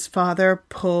saw his father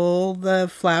pull the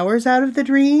flowers out of the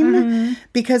dream?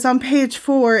 Because on page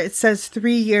 4, it says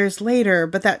 3 years later,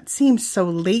 but that seems so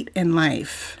late in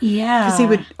life. Yeah. Because he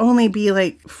would only be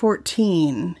like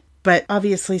 14. But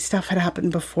obviously stuff had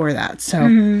happened before that.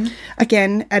 So,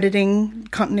 again, editing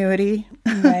continuity.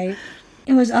 Right.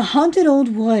 It was a haunted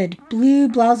old wood, blue,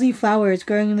 blousy flowers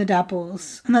growing in the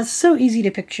dapples. And that's so easy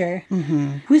to picture.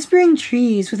 Whispering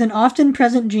trees with an often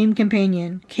present dream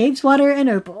companion, caves water and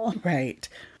opal. Right.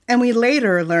 And we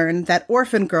later learned that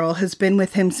orphan girl has been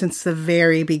with him since the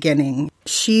very beginning.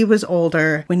 She was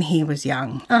older when he was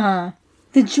young.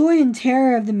 The joy and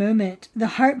terror of the moment, the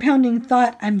heart-pounding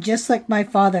thought, I'm just like my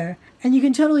father. And you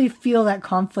can totally feel that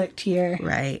conflict here.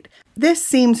 Right. This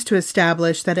seems to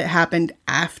establish that it happened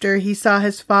after he saw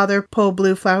his father pull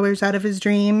blue flowers out of his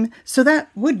dream. So that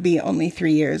would be only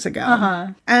 3 years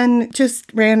ago. And just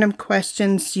random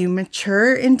questions. Do you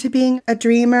mature into being a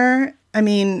dreamer? I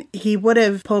mean, he would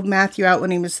have pulled Matthew out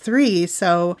when he was 3,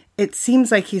 so it seems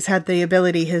like he's had the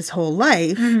ability his whole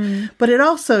life. But it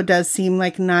also does seem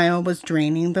like Niall was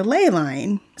draining the ley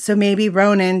line. So maybe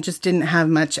Ronan just didn't have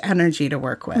much energy to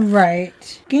work with.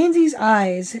 Right. Gansey's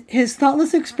eyes, his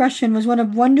thoughtless expression was one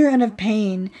of wonder and of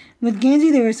pain. With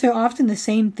Gansey, they were so often the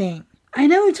same thing. I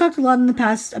know we talked a lot in the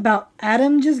past about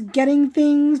Adam just getting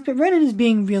things, but Ronan is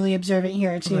being really observant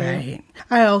here, too. Right.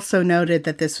 I also noted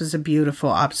that this was a beautiful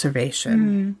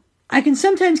observation. I can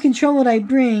sometimes control what I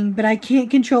bring, but I can't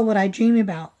control what I dream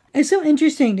about. It's so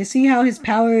interesting to see how his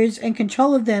powers and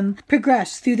control of them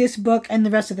progress through this book and the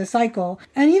rest of the cycle,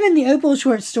 and even the Opal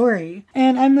short story.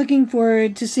 And I'm looking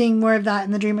forward to seeing more of that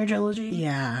in the Dreamer trilogy.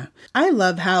 Yeah. I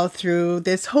love how through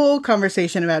this whole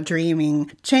conversation about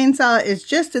dreaming, Chainsaw is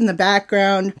just in the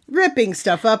background, ripping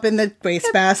stuff up in the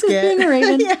wastebasket. Just being a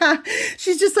raven. Yeah.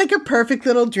 She's just like a perfect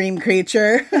little dream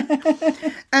creature.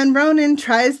 And Ronan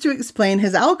tries to explain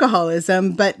his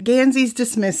alcoholism, but Gansey's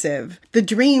dismissive. The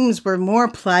dreams were more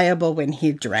pliable when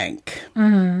he drank.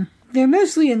 They're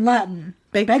mostly in Latin.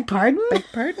 Beg pardon? Beg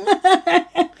pardon?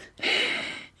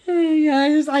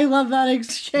 Yeah, I love that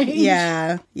exchange.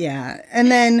 Yeah.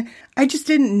 And then I just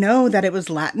didn't know that it was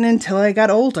Latin until I got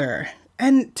older.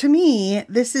 And to me,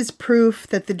 this is proof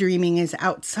that the dreaming is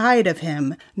outside of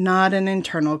him, not an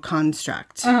internal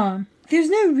construct. There's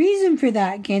no reason for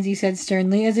that, Gansey said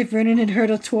sternly, as if Ronan had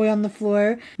heard a toy on the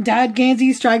floor. Dad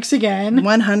Gansey strikes again.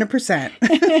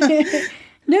 100%.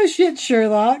 No shit,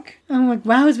 Sherlock. I'm like,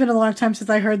 wow, it's been a long time since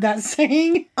I heard that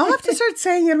saying. I'll have to start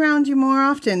saying it around you more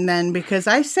often then, because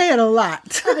I say it a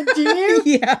lot. Do you?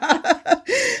 Yeah.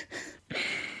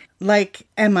 Like,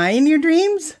 am I in your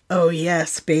dreams? Oh,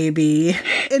 yes, baby.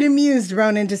 It amused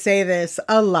Ronan to say this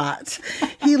a lot.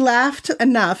 He laughed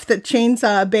enough that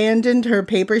Chainsaw abandoned her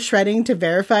paper shredding to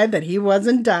verify that he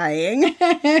wasn't dying.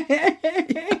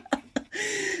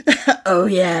 Oh,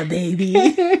 yeah, baby.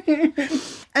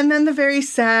 And then the very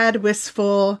sad,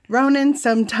 wistful, Ronan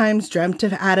sometimes dreamt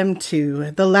of Adam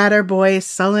too, the latter boy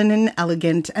sullen and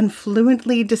elegant and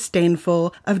fluently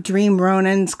disdainful of Dream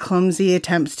Ronan's clumsy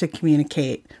attempts to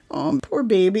communicate. Oh, poor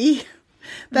baby.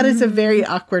 That is a very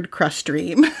awkward crush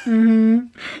dream.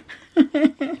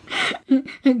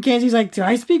 Gansey's like, do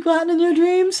I speak Latin in your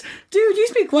dreams? Dude, you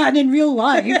speak Latin in real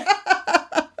life.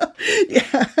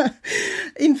 Yeah.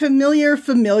 In familiar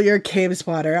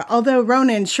Caveswater, although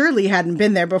Ronan surely hadn't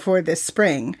been there before this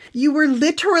spring, you were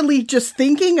literally just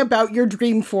thinking about your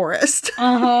dream forest.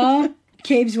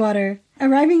 Caveswater.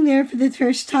 Arriving there for the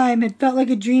first time had felt like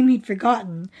a dream he'd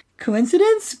forgotten.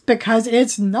 Coincidence? Because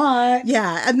it's not.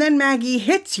 Yeah, and then Maggie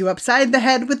hits you upside the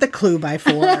head with the clue by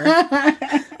 4.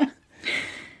 I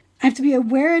have to be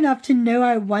aware enough to know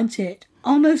I want it.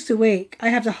 Almost awake. I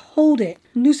have to hold it.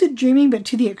 Lucid dreaming, but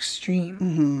to the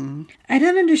extreme. I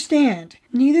don't understand.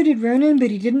 Neither did Ronan,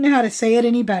 but he didn't know how to say it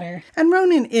any better. And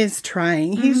Ronan is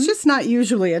trying. He's just not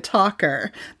usually a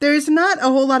talker. There's not a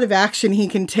whole lot of action he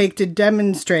can take to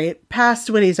demonstrate past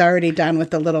what he's already done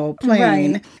with the little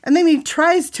plane. Right. And then he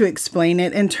tries to explain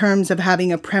it in terms of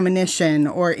having a premonition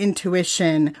or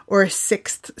intuition or a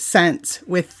sixth sense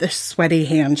with the sweaty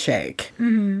handshake.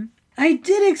 I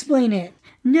did explain it.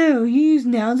 No, you use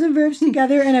nouns and verbs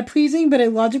together in a pleasing but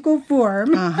illogical form.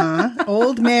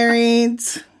 Old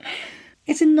marrieds.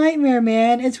 It's a nightmare,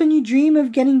 man. It's when you dream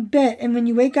of getting bit and when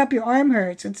you wake up your arm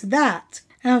hurts. It's that.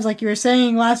 And I was like, you were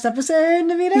saying last episode,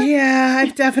 Navita? Yeah,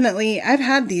 I've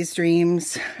had these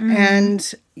dreams,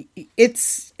 and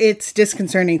it's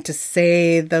disconcerting to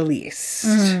say the least.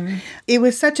 It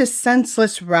was such a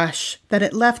senseless rush that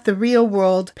it left the real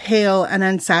world pale and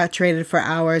unsaturated for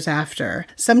hours after.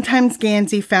 Sometimes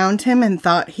Gansey found him and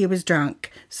thought he was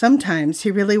drunk. Sometimes he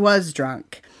really was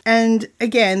drunk. And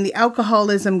again, the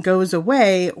alcoholism goes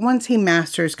away once he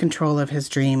masters control of his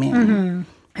dreaming.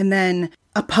 And then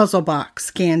a puzzle box,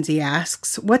 Gansey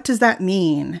asks. What does that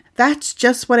mean? That's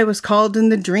just what it was called in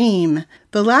the dream.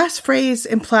 The last phrase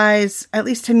implies, at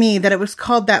least to me, that it was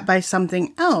called that by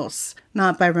something else,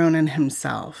 not by Ronan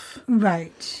himself.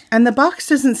 Right. And the box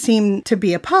doesn't seem to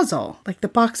be a puzzle. Like the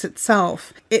box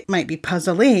itself, it might be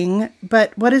puzzling,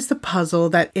 but what is the puzzle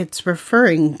that it's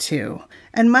referring to?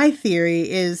 And my theory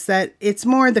is that it's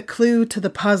more the clue to the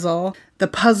puzzle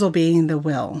being the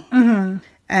will.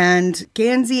 And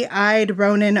Gansey eyed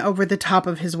Ronan over the top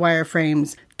of his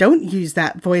wireframes. Don't use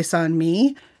that voice on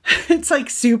me. It's like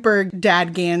super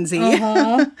Dad Gansey.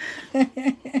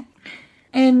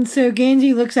 And so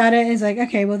Gansey looks at it and is like,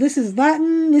 okay, well, this is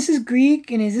Latin, this is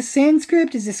Greek, and is this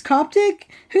Sanskrit? Is this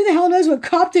Coptic? Who the hell knows what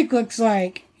Coptic looks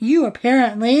like? You,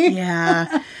 apparently.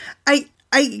 Yeah.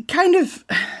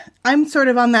 I'm sort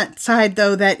of on that side,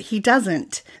 though, that he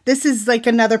doesn't. This is like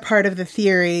another part of the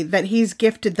theory that he's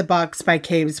gifted the box by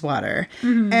Caveswater.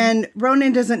 And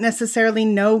Ronan doesn't necessarily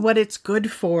know what it's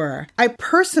good for. I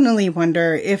personally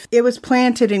wonder if it was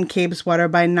planted in Caveswater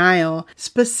by Niall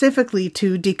specifically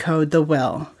to decode the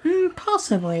will.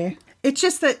 Possibly. It's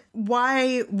just that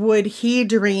why would he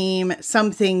dream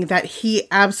something that he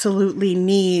absolutely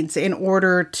needs in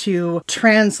order to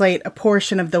translate a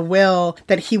portion of the will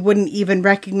that he wouldn't even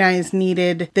recognize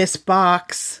needed this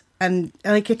box? And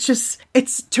like,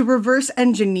 it's to reverse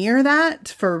engineer that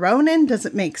for Ronan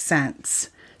doesn't make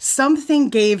sense. Something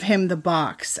gave him the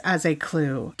box as a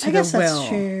clue to the will. I guess that's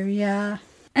true, yeah.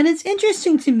 And it's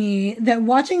interesting to me that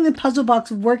watching the puzzle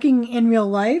box working in real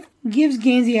life gives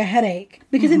Gansey a headache.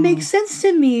 Because it makes sense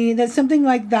to me that something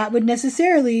like that would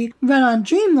necessarily run on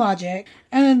dream logic,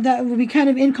 and that would be kind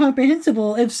of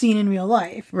incomprehensible if seen in real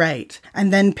life. Right.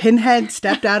 And then Pinhead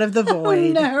stepped out of the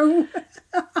void. Oh,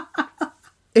 no.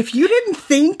 If you didn't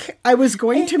think I was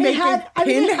going to make a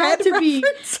Pinhead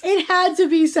reference, it had to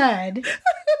be said.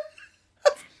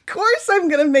 Of course I'm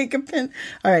going to make a pin.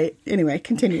 All right. Anyway,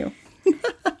 continue.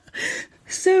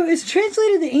 So it's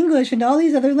translated to English and all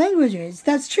these other languages.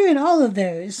 That's true in all of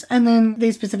those. And then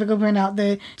they specifically point out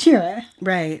the Tira.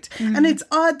 Right. And it's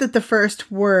odd that the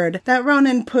first word that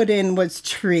Ronan put in was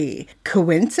tree.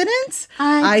 Coincidence?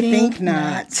 I think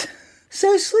not.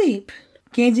 So sleep.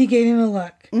 Gansey gave him a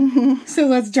look. So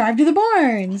let's drive to the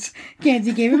barns.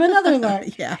 Gansey gave him another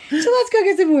look. Yeah. So let's go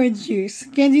get some orange juice.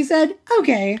 Gansey said,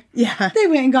 okay. Yeah. They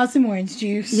went and got some orange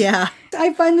juice. Yeah.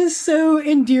 I find this so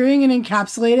endearing and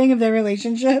encapsulating of their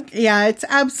relationship. Yeah, it's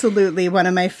absolutely one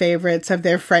of my favorites of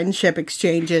their friendship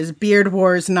exchanges, beard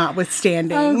wars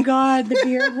notwithstanding. Oh, God, the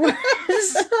beard wars.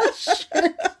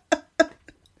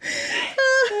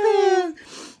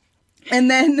 And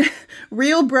then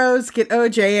real bros get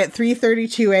OJ at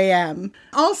 3:32 a.m.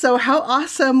 Also, how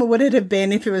awesome would it have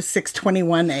been if it was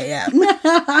 6:21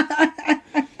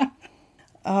 a.m.?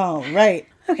 All right.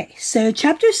 Okay, so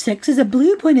chapter 6 is a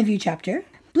Blue point of view chapter.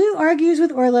 Blue argues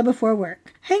with Orla before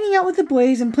work, hanging out with the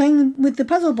boys and playing with the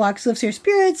puzzle blocks lifts her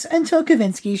spirits until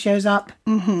Kavinsky shows up.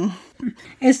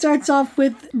 It starts off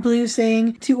with Blue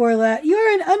saying to Orla, "You're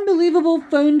an unbelievable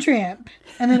phone tramp."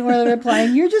 And then Orla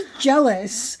replying, "You're just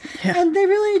jealous." Yeah. And they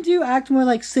really do act more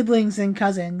like siblings than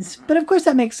cousins. But of course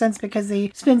that makes sense because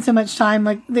they spend so much time,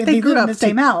 like, they live in the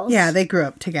same house. Yeah, they grew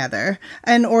up together.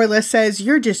 And Orla says,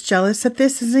 "You're just jealous that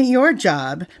this isn't your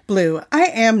job." Blue, "I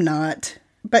am not."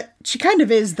 But she kind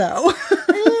of is, though.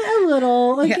 A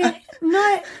little. Like, Yeah.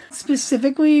 not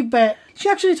specifically, but she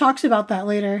actually talks about that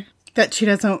later. That she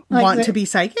doesn't Like want the- to be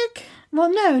psychic?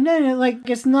 Well, no. Like,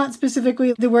 it's not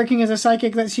specifically the working as a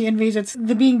psychic that she envies. It's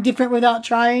the being different without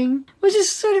trying, which is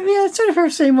sort of her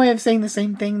same way of saying the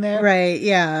same thing there. Right,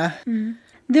 yeah.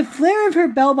 The flare of her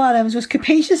bell-bottoms was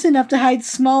capacious enough to hide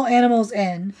small animals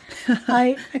in.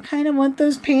 I kind of want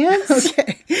those pants.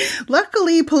 Okay.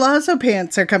 Luckily, palazzo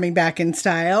pants are coming back in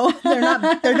style. They're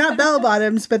not bell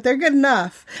bottoms, but they're good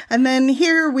enough. And then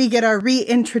here we get our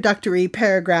reintroductory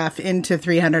paragraph into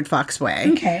 300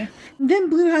 Foxway. Okay. Then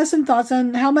Blue has some thoughts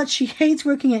on how much she hates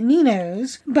working at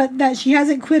Nino's, but that she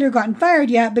hasn't quit or gotten fired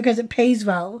yet because it pays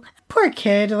well. Poor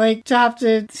kid, like, to have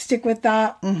to stick with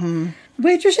that.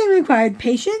 Waitressing required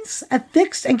patience, a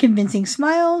fixed and convincing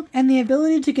smile, and the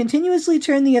ability to continuously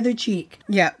turn the other cheek.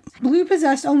 Yep. Blue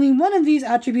possessed only one of these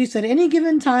attributes at any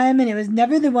given time, and it was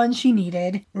never the one she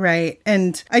needed. Right.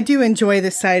 And I do enjoy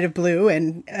this side of Blue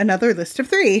and another list of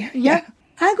 3. Yep.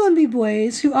 Aglonby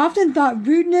boys who often thought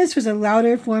rudeness was a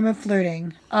louder form of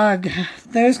flirting. Ugh,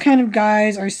 those kind of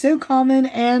guys are so common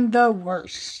and the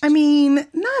worst. I mean,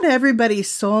 not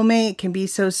everybody's soulmate can be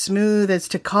so smooth as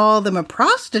to call them a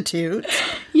prostitute.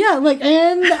 Yeah, like,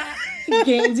 and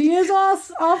Gansey is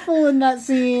awful in that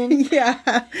scene.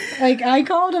 Yeah. Like, I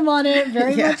called him on it,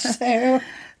 very Yeah. much so.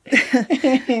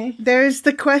 There's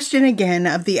the question again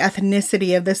of the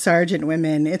ethnicity of the sergeant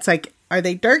women. It's like, are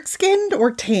they dark-skinned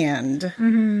or tanned?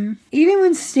 Even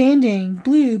when standing,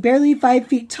 Blue, barely 5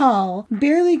 feet tall,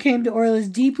 barely came to Orla's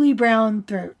deeply brown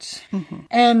throat.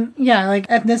 And yeah, like,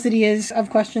 ethnicity is of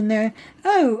question there.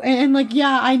 Oh, and like,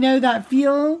 yeah, I know that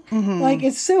feel. Like,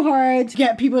 it's so hard to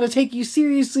get people to take you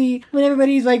seriously when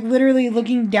everybody's, like, literally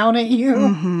looking down at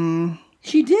you.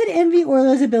 She did envy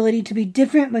Orla's ability to be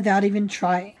different without even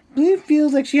trying. Blue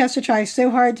feels like she has to try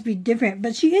so hard to be different,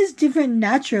 but she is different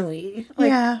naturally. Like,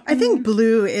 yeah, I think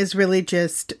Blue is really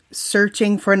just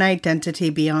searching for an identity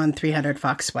beyond 300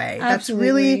 Foxway. That's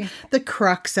really Absolutely. the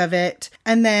crux of it.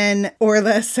 And then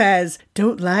Orla says,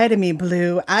 "Don't lie to me,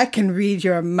 Blue. I can read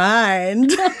your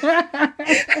mind."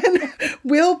 And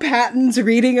Will Patton's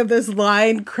reading of this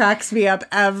line cracks me up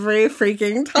every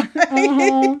freaking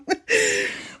time.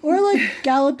 Or like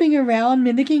galloping around,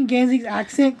 mimicking Gansey's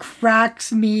accent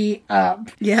cracks me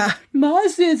up. Yeah. My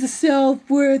sense of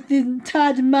self-worth isn't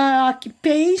tied to my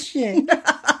occupation.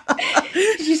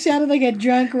 She sounded like a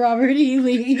drunk Robert E.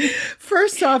 Lee.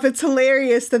 First off, it's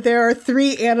hilarious that there are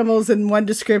 3 animals in one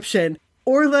description.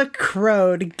 Orla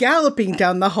crowed, galloping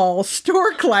down the hall,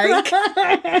 stork-like.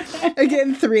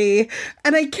 Again, 3.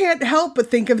 And I can't help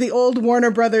but think of the old Warner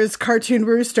Brothers cartoon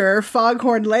rooster,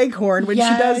 Foghorn Leghorn, when she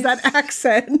does that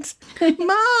accent.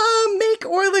 "Mom, make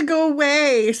Orla go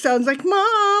away." Sounds like,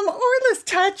 "Mom, Orla's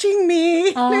touching me.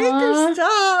 Make her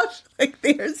stop." Like,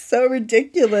 they are so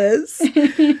ridiculous.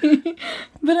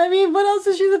 But I mean, what else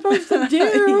is she supposed to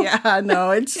do? Yeah,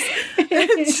 no, it's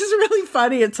just really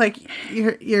funny. It's like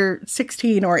you're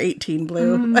 16 or 18,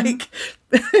 Blue. Like,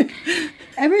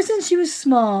 Ever since she was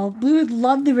small, Blue had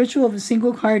loved the ritual of a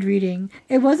single card reading.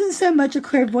 It wasn't so much a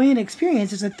clairvoyant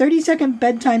experience as a 30-second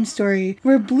bedtime story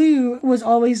where Blue was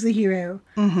always the hero.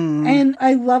 Mm-hmm. And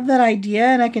I love that idea,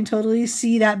 and I can totally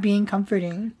see that being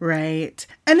comforting. Right.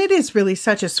 And it is really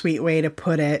such a sweet way to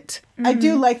put it. I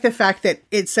do like the fact that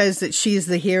it says that she's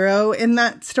the hero in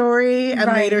that story. And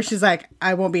later she's like,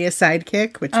 I won't be a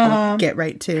sidekick, which we'll get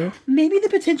right to. Maybe the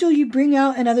potential you bring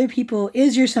out in other people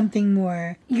is your something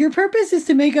more. Your purpose is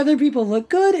to make other people look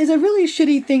good is a really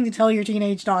shitty thing to tell your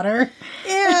teenage daughter.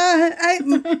 Yeah,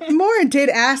 Maura did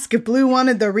ask if Blue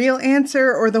wanted the real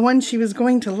answer or the one she was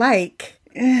going to like.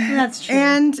 That's true.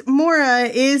 And Maura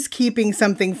is keeping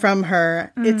something from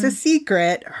her. It's a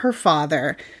secret. Her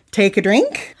father. Take a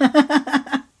drink.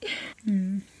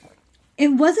 It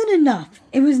wasn't enough.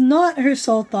 It was not her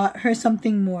soul thought, her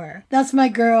something more. That's my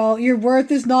girl. Your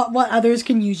worth is not what others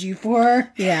can use you for.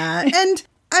 Yeah. And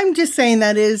I'm just saying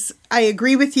I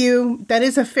agree with you. That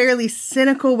is a fairly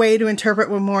cynical way to interpret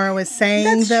what Maura was saying,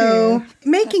 That's though. true.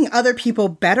 Making other people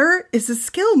better is a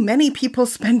skill many people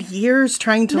spend years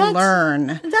trying to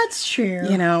learn. That's true.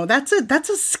 You know, that's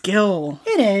a skill.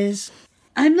 It is.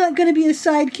 I'm not going to be a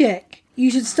sidekick. You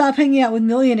should stop hanging out with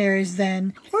millionaires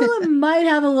then. Orla might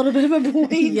have a little bit of a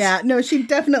point. Yeah, no, she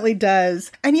definitely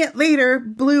does. And yet later,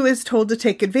 Blue is told to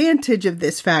take advantage of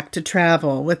this fact to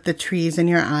travel with the trees in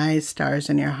your eyes, stars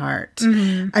in your heart.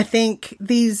 Mm-hmm. I think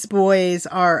these boys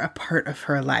are a part of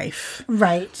her life.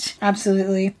 Right,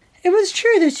 absolutely. It was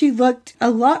true that she looked a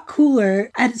lot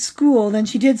cooler at school than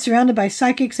she did surrounded by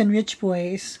psychics and rich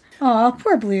boys. Aw,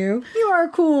 poor Blue. You are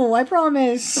cool, I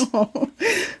promise.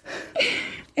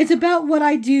 It's about what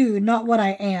I do, not what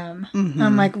I am. Mm-hmm.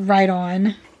 I'm like, right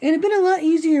on. It had been a lot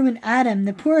easier when Adam,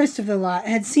 the poorest of the lot,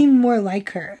 had seemed more like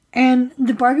her. And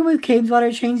the bargain with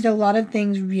Cabeswater changed a lot of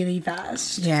things really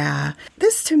fast. Yeah.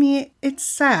 This, to me, it's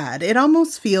sad. It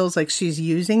almost feels like she's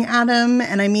using Adam,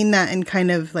 and I mean that in kind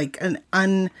of like an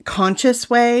unconscious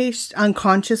way,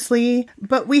 unconsciously.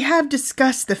 But we have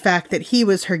discussed the fact that he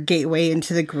was her gateway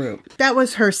into the group. That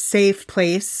was her safe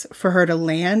place for her to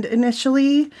land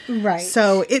initially. Right.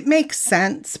 So it makes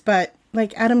sense, but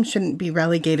like Adam shouldn't be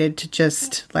relegated to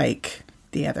just like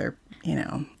the other,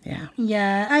 yeah.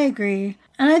 Yeah, I agree.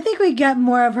 And I think we get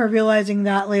more of her realizing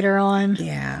that later on.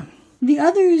 Yeah. The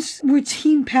others were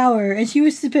Team Power, and she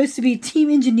was supposed to be Team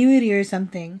Ingenuity or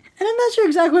something. And I'm not sure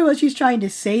exactly what she's trying to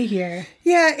say here.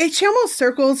 Yeah, she almost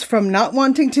circles from not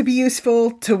wanting to be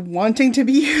useful to wanting to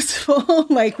be useful,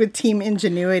 like with Team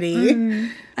Ingenuity.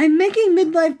 I'm making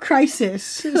midlife crisis,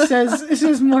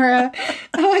 says Maura.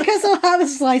 Oh, I guess I'll have a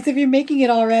slice if you're making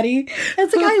it already.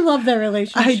 It's like, I love their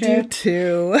relationship. I do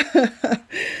too.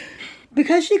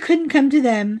 Because she couldn't come to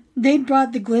them, they'd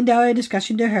brought the Glendower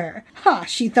discussion to her. Ha,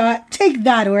 she thought. Take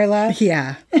that, Orla.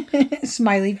 Yeah.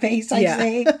 Smiley face, I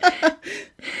say.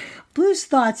 Blue's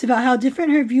thoughts about how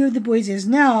different her view of the boys is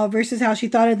now versus how she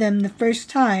thought of them the first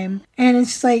time. And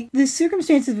it's like, the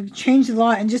circumstances have changed a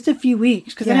lot in just a few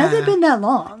weeks, because it hasn't been that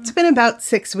long. It's been about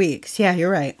 6 weeks. Yeah,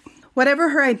 you're right. Whatever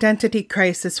her identity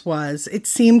crisis was, it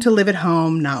seemed to live at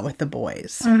home, not with the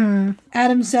boys. Mm-hmm.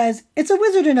 Adam says, it's a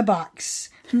wizard in a box.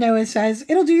 Noah says,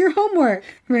 it'll do your homework.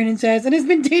 Ronan says, and has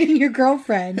been dating your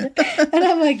girlfriend. And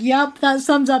I'm like, yup, that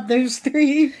sums up those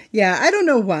three. Yeah, I don't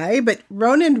know why, but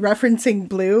Ronan referencing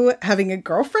Blue having a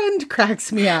girlfriend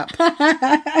cracks me up.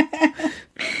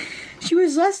 She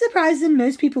was less surprised than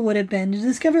most people would have been to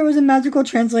discover it was a magical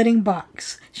translating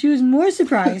box. She was more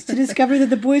surprised to discover that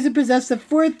the boys had possessed the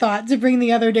forethought to bring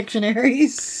the other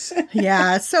dictionaries.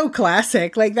 Yeah, so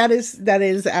classic. Like, that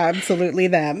is absolutely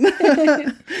them.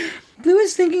 Blue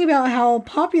is thinking about how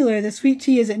popular the sweet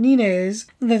tea is at Nino's.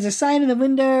 There's a sign in the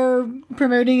window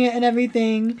promoting it and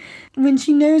everything, when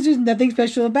she knows there's nothing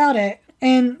special about it.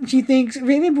 And she thinks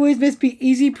Raven boys must be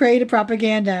easy prey to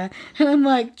propaganda. And I'm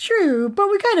like, true, but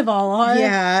we kind of all are.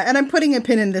 Yeah, and I'm putting a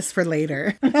pin in this for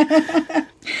later.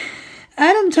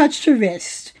 Adam touched her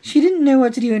wrist. She didn't know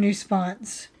what to do in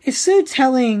response. It's so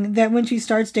telling that when she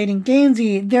starts dating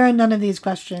Gansey, there are none of these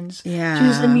questions. Yeah. She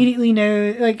just immediately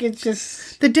knows, like, it's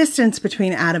just... The distance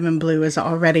between Adam and Blue is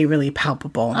already really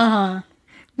palpable. Uh-huh.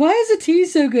 Why is the tea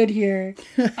so good here?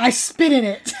 I spit in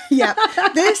it. Yeah.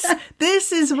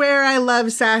 This is where I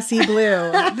love sassy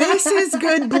Blue. This is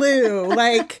good Blue.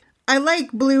 Like, I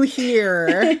like Blue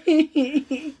here.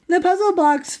 The puzzle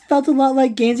box felt a lot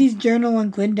like Gansey's journal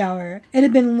on Glendower. It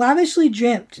had been lavishly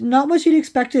dreamt, not what she'd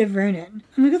expected of Ronan.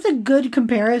 I mean, that's a good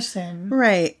comparison.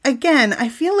 Right. Again, I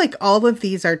feel like all of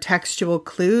these are textual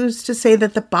clues to say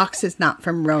that the box is not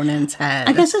from Ronan's head.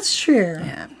 I guess that's true.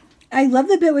 Yeah. I love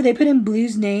the bit where they put in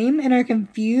Blue's name and are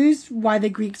confused why the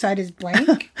Greek side is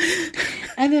blank.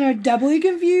 And then are doubly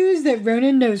confused that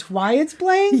Ronan knows why it's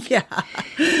blank. Yeah.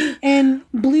 And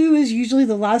blue is usually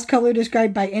the last color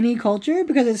described by any culture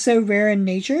because it's so rare in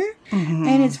nature. Mm-hmm.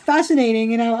 And it's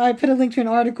fascinating. And I put a link to an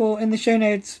article in the show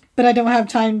notes, but I don't have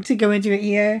time to go into it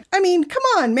here. I mean, come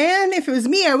on, man. If it was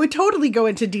me, I would totally go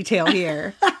into detail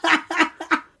here.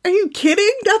 Are you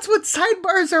kidding? That's what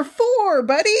sidebars are for,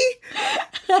 buddy.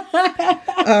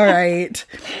 All right.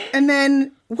 And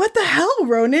then, what the hell,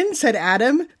 Ronan, said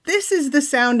Adam. This is the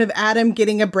sound of Adam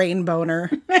getting a brain boner.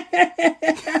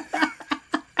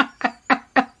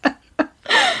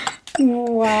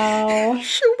 Wow.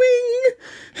 Shwing.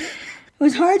 It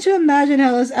was hard to imagine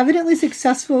how this evidently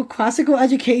successful classical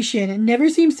education never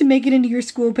seems to make it into your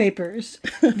school papers.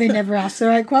 They never ask the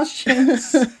right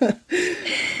questions. The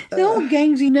whole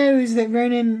Gangsy knows that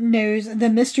Ronan knows the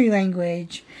mystery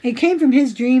language. It came from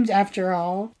his dreams, after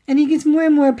all. And he gets more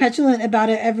and more petulant about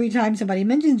it every time somebody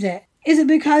mentions it. Is it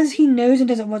because he knows and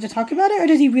doesn't want to talk about it, or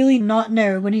does he really not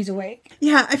know when he's awake?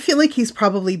 Yeah, I feel like he's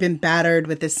probably been battered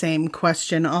with the same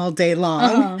question all day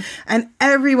long. And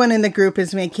everyone in the group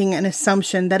is making an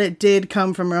assumption that it did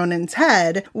come from Ronan's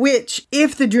head, which,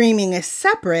 if the dreaming is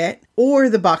separate, or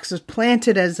the box was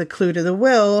planted as a clue to the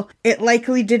will, it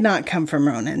likely did not come from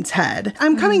Ronan's head.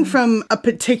 I'm coming from a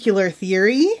particular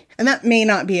theory, and that may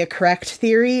not be a correct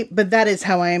theory, but that is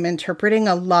how I am interpreting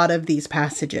a lot of these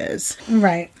passages.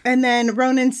 Right. And then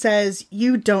Ronan says,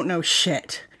 you don't know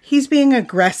shit. He's being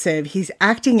aggressive, he's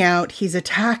acting out, he's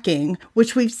attacking,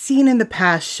 which we've seen in the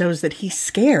past shows that he's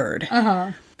scared.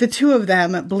 The two of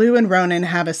them, Blue and Ronan,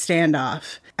 have a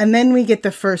standoff. And then we get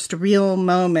the first real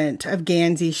moment of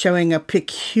Gansey showing a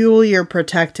peculiar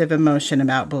protective emotion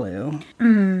about Blue.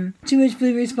 To which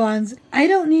Blue responds, I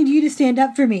don't need you to stand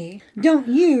up for me. Don't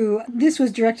you, this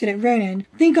was directed at Ronan,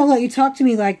 think I'll let you talk to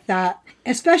me like that.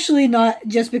 Especially not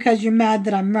just because you're mad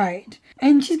that I'm right.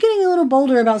 And she's getting a little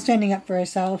bolder about standing up for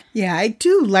herself. Yeah, I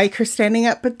do like her standing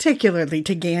up, particularly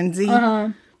to Gansey.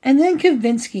 And then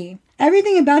Kavinsky.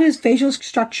 Everything about his facial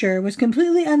structure was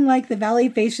completely unlike the valley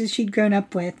faces she'd grown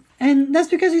up with. And that's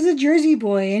because he's a Jersey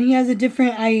boy and he has a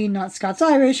different, i.e. not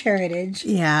Scots-Irish, heritage.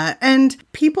 Yeah, and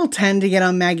people tend to get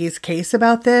on Maggie's case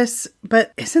about this,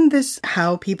 but isn't this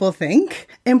how people think?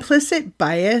 Implicit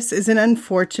bias is an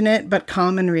unfortunate but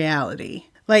common reality.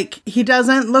 Like, he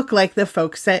doesn't look like the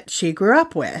folks that she grew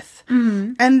up with.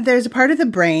 And there's a part of the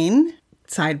brain,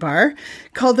 sidebar,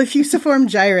 called the fusiform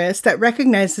gyrus that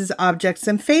recognizes objects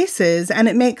and faces, and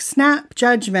it makes snap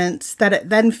judgments that it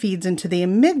then feeds into the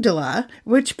amygdala,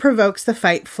 which provokes the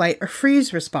fight, flight, or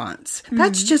freeze response.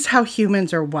 That's just how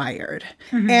humans are wired.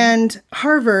 And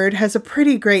Harvard has a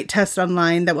pretty great test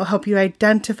online that will help you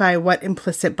identify what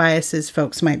implicit biases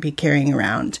folks might be carrying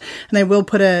around. And I will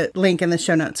put a link in the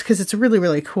show notes because it's really,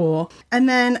 really cool. And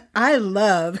then I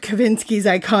love Kavinsky's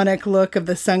iconic look of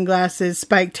the sunglasses,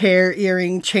 spiked hair,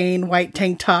 earring, chain, white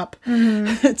tank top.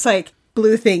 It's like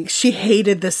Blue thinks she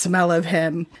hated the smell of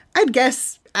him. I'd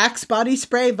guess Axe body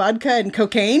spray, vodka, and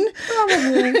cocaine.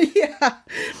 Probably. Yeah.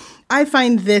 I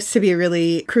find this to be a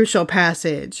really crucial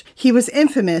passage. He was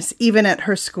infamous even at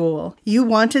her school. You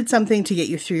wanted something to get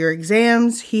you through your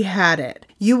exams, he had it.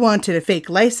 You wanted a fake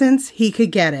license, he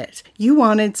could get it. You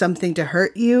wanted something to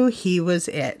hurt you, he was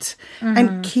it.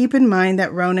 And keep in mind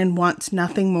that Ronan wants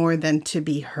nothing more than to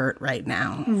be hurt right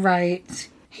now. Right.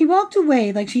 He walked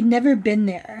away like she'd never been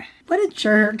there. What a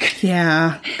jerk.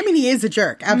 Yeah. I mean, he is a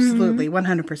jerk. Absolutely.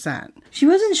 100%. She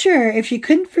wasn't sure if she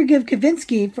couldn't forgive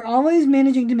Kavinsky for always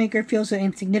managing to make her feel so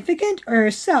insignificant, or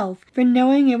herself for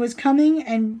knowing it was coming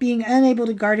and being unable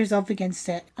to guard herself against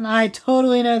it. And I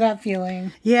totally know that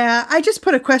feeling. Yeah, I just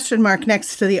put a question mark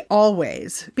next to the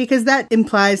always, because that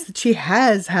implies that she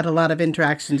has had a lot of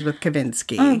interactions with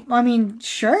Kavinsky. Oh, I mean,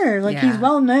 sure. Like, he's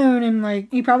well known, and,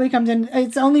 like, he probably comes in,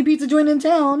 it's the only pizza joint in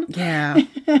town. Yeah.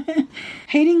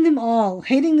 Hating them all,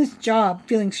 hating this job,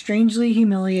 feeling strangely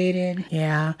humiliated.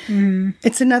 Yeah.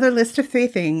 It's another list of 3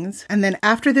 things. And then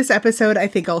after this episode, I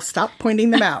think I'll stop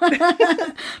pointing them out.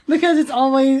 Because it's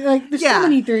always, like, there's so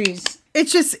many 3s.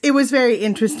 It's just, it was very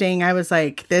interesting. I was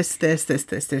like, this.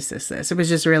 It was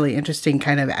just really interesting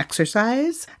kind of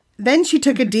exercise. Then she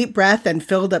took a deep breath and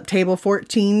filled up table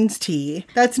 14's tea.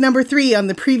 That's number 3 on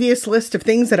the previous list of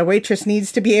things that a waitress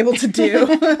needs to be able to do.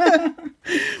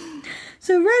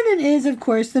 So Ronan is, of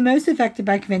course, the most affected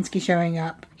by Kavinsky showing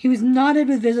up. He was knotted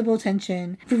with visible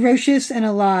tension, ferocious and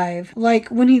alive, like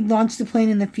when he launched the plane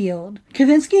in the field.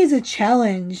 Kavinsky is a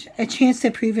challenge, a chance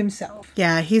to prove himself.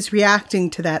 Yeah, he's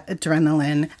reacting to that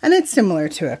adrenaline, and it's similar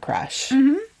to a crush.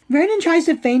 Vernon tries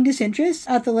to feign disinterest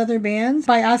at the leather bands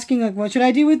by asking, like, what should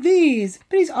I do with these?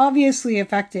 But he's obviously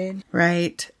affected.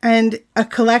 Right. And a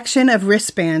collection of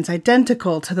wristbands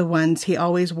identical to the ones he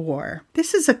always wore.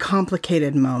 This is a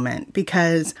complicated moment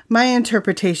because my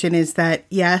interpretation is that,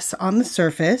 yes, on the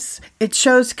surface, it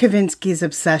shows Kavinsky's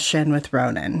obsession with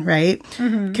Ronan, right?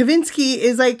 Mm-hmm. Kavinsky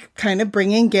is like kind of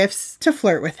bringing gifts to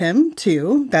flirt with him,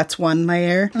 too. That's one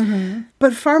layer. Mm-hmm.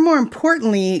 But far more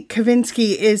importantly,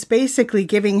 Kavinsky is basically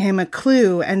giving him a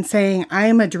clue and saying,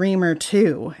 I'm a dreamer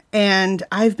too. And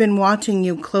I've been watching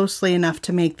you closely enough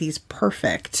to make these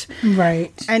perfect.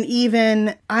 Right. And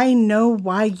even, I know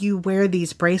why you wear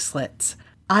these bracelets.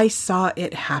 I saw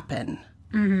it happen.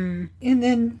 Mm-hmm. And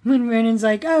then when Ronan's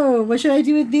like, oh, what should I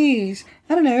do with these?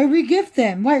 I don't know, regift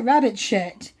them. White rabbit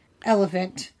shit.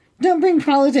 Elephant. Don't bring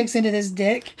politics into this,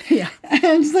 Dick. Yeah.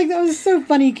 And just like, that was so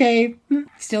funny, Kay.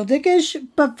 Still dickish,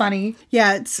 but funny.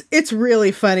 Yeah, it's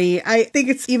really funny. I think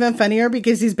it's even funnier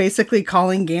because he's basically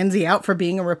calling Gansey out for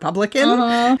being a Republican.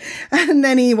 Uh-huh. And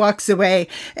then he walks away.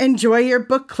 Enjoy your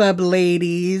book club,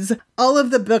 ladies. All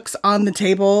of the books on the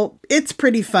table, it's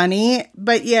pretty funny.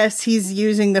 But yes, he's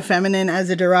using the feminine as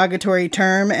a derogatory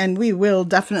term. And we will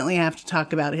definitely have to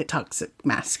talk about toxic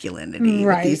masculinity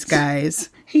with these guys.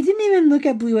 He didn't even look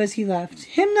at Blue as he left.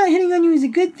 Him not hitting on you is a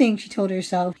good thing, she told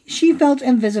herself. She felt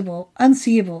invisible,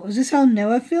 unseeable. Is this how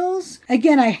Noah feels?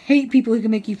 Again, I hate people who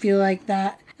can make you feel like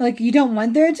that. Like, you don't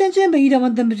want their attention, but you don't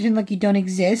want them to pretend like you don't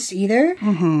exist either.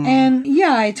 Mm-hmm. And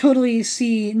yeah, I totally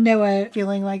see Noah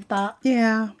feeling like that.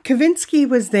 Yeah. Kavinsky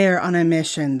was there on a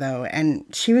mission, though, and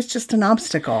she was just an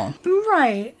obstacle.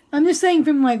 Right. I'm just saying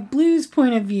from, like, Blue's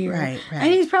point of view. Right.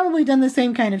 And he's probably done the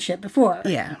same kind of shit before.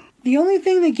 Yeah. The only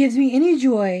thing that gives me any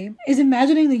joy is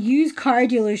imagining the used car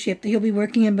dealership that he'll be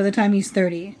working in by the time he's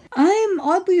 30. I'm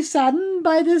oddly saddened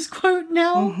by this quote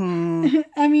now. Mm-hmm.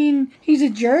 I mean, he's a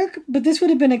jerk, but this would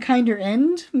have been a kinder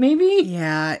end, maybe?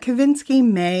 Yeah, Kavinsky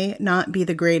may not be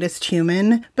the greatest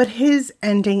human, but his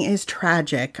ending is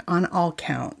tragic on all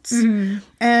counts. Mm-hmm.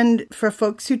 And for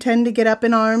folks who tend to get up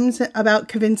in arms about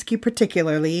Kavinsky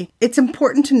particularly, it's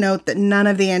important to note that none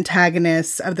of the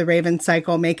antagonists of the Raven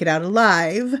Cycle make it out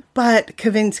alive, but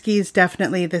Kavinsky is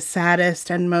definitely the saddest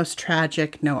and most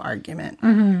tragic, no argument.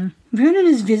 Mm-hmm. Vernon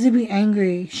is visibly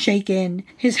angry, shaken,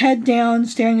 his head down,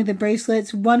 staring at the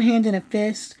bracelets, one hand in a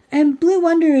fist. And Blue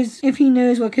wonders if he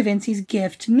knows what Kavinsky's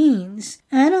gift means.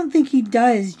 I don't think he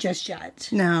does just yet.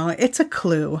 No, it's a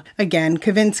clue. Again,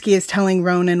 Kavinsky is telling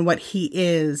Ronan what he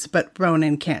is, but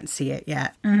Ronan can't see it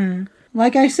yet. Mm-hmm.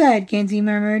 Like I said, Gansey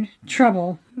murmured,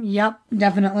 trouble. Yep,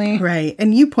 definitely. Right.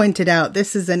 And you pointed out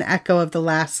this is an echo of the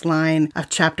last line of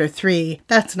chapter 3.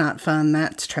 That's not fun,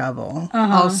 that's trouble.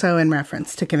 Uh-huh. Also in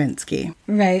reference to Kavinsky.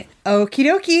 Right. Okie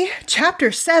dokie.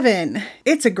 Chapter 7.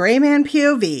 It's a gray man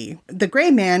POV. The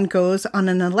gray man goes on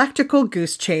an electrical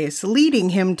goose chase,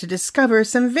 leading him to discover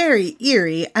some very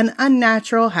eerie and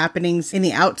unnatural happenings in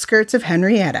the outskirts of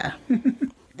Henrietta.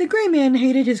 The gray man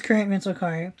hated his current rental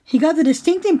car. He got the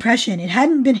distinct impression it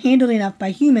hadn't been handled enough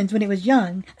by humans when it was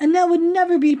young, and that would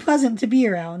never be pleasant to be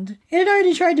around. It had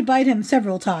already tried to bite him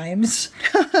several times.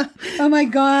 Oh my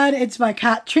god, it's my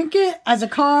cat Trinket as a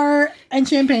car and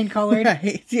champagne colored.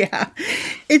 Right, yeah.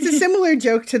 It's a similar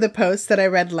joke to the post that I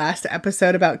read last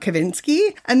episode about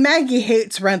Kavinsky, and Maggie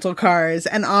hates rental cars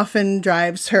and often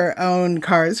drives her own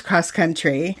cars cross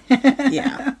country.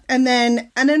 Yeah. And then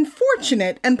an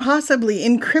unfortunate and possibly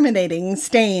incriminating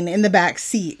stain in the back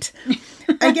seat.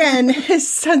 Again, his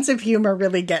sense of humor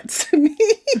really gets to me.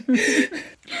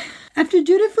 After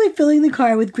dutifully filling the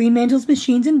car with Greenmantle's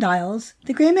machines and dials,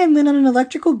 the Gray Man went on an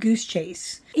electrical goose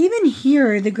chase. Even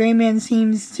here, the Gray Man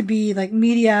seems to be like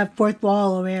media fourth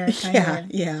wall aware.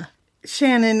 Yeah.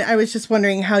 Shannon, I was just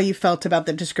wondering how you felt about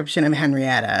the description of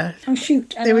Henrietta. Oh,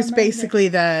 shoot. It was basically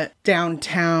the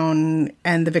downtown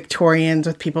and the Victorians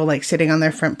with people like sitting on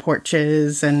their front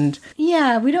porches and...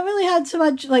 Yeah, we don't really have so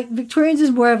much, like, Victorians is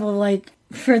more of a, like,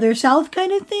 further south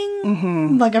kind of thing.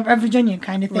 Mm-hmm. Like a Virginia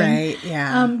kind of thing. Right,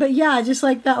 yeah. But yeah, just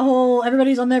like that whole,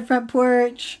 everybody's on their front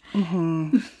porch.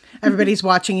 Mm-hmm. Everybody's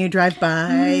watching you drive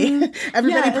by.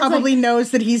 Everybody probably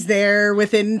knows that he's there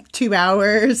within 2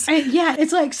 hours. Yeah,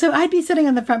 it's like, so I'd be sitting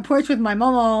on the front porch with my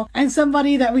mama, and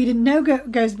somebody that we didn't know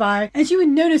goes by, and she would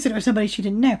notice it was somebody she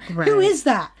didn't know. Right. Who is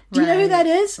that? Do you know who that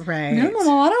is? Right. No,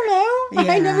 Mama, I don't know.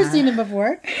 Yeah. I've never seen him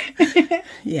before.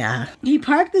 Yeah. He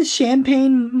parked the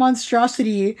champagne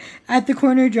monstrosity at the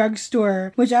corner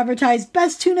drugstore, which advertised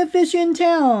best tuna fish in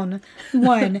town.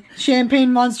 One,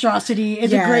 champagne monstrosity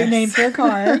is a great name for a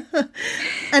car.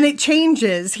 And it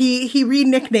changes. He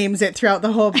re-nicknames it throughout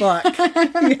the whole book.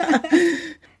 Yeah.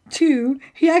 2,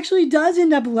 he actually does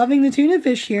end up loving the tuna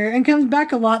fish here and comes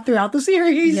back a lot throughout the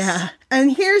series. Yeah.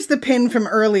 And here's the pin from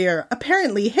earlier.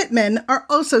 Apparently, hitmen are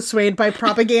also swayed by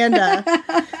propaganda.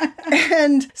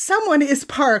 And someone is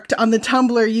parked on the Tumblr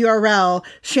URL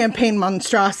Champagne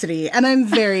Monstrosity, and I'm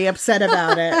very upset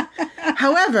about it.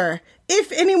 However,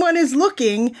 if anyone is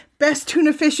looking,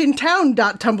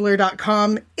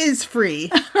 besttunafishintown.tumblr.com is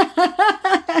free.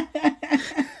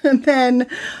 And then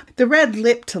the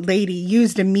red-lipped lady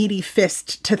used a meaty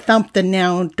fist to thump the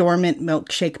now dormant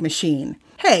milkshake machine.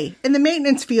 Hey, in the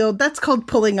maintenance field, that's called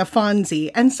pulling a Fonzie,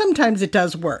 and sometimes it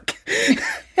does work. It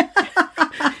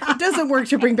doesn't work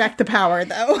to bring back the power,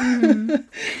 though. Mm-hmm.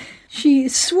 She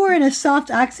swore in a soft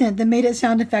accent that made it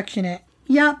sound affectionate.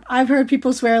 Yep, I've heard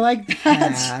people swear like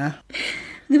that. Yeah.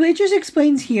 The waitress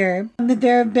explains here that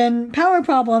there have been power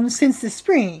problems since the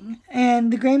spring,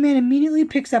 and the Gray Man immediately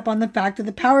picks up on the fact that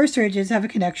the power surges have a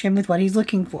connection with what he's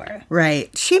looking for.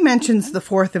 Right. She mentions the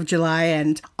 4th of July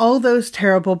and all those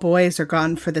terrible boys are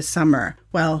gone for the summer.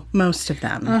 Well, most of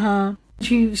them.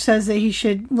 She says that he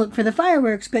should look for the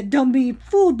fireworks, but don't be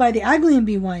fooled by the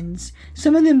Aglionby ones.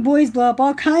 Some of them boys blow up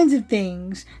all kinds of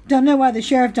things. Don't know why the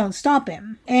sheriff don't stop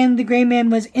him. And the Gray Man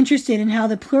was interested in how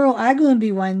the plural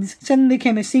Aglionby ones suddenly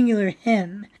became a singular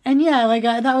him. And yeah,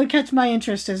 that would catch my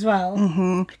interest as well.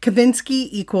 Kavinsky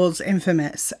equals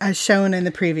infamous, as shown in the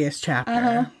previous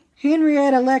chapter.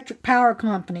 Henrietta Electric Power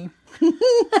Company.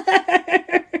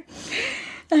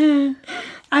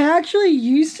 I actually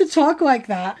used to talk like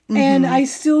that, and I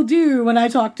still do when I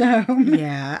talk to home.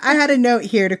 Yeah, I had a note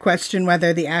here to question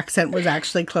whether the accent was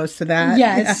actually close to that.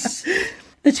 Yes. Yeah.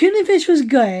 The tuna fish was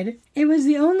good. It was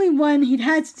the only one he'd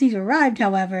had since he'd arrived,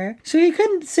 however, so he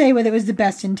couldn't say whether it was the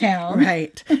best in town.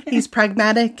 Right. He's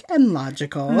pragmatic and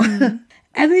logical.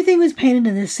 Everything was painted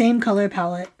in the same color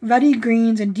palette. Ruddy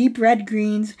greens and deep red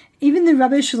greens. Even the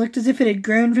rubbish looked as if it had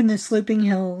grown from the sloping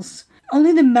hills.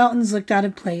 Only the mountains looked out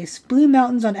of place. Blue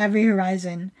mountains on every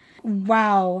horizon.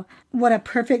 Wow. What a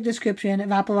perfect description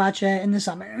of Appalachia in the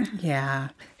summer. Yeah.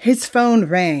 His phone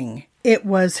rang. It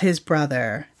was his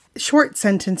brother. Short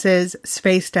sentences,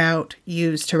 spaced out,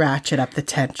 used to ratchet up the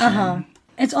tension.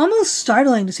 It's almost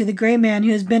startling to see the Gray Man,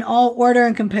 who has been all order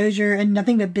and composure and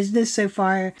nothing but business so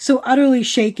far, so utterly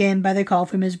shaken by the call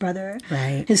from his brother.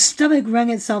 Right. His stomach wrung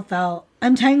itself out,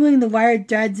 untangling the wired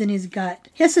threads in his gut.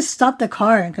 He has to stop the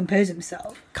car and compose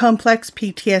himself. Complex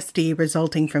PTSD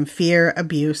resulting from fear,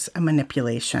 abuse, and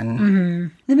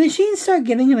manipulation. The machines start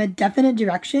giving him a definite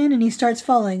direction, and he starts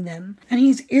following them. And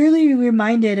he's eerily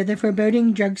reminded of the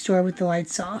foreboding drugstore with the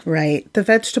lights off. Right. The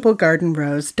vegetable garden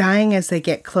rows, dying as they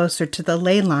get closer to the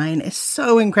ley line, is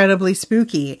so incredibly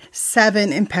spooky.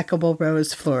 7 impeccable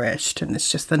rows flourished, and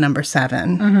it's just the number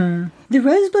 7. The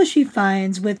rosebush he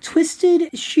finds, with twisted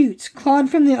shoots clawed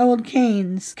from the old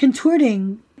canes,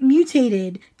 contorting,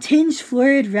 mutated, tinged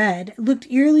florid red, looked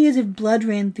eerily as if blood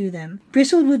ran through them,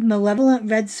 bristled with malevolent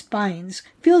red spines,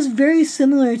 feels very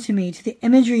similar to me to the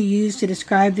imagery used to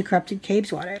describe the corrupted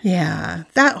cave's water. Yeah,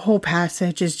 that whole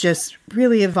passage is just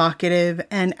really evocative,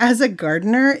 and as a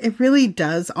gardener, it really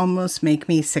does almost make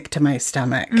me sick to my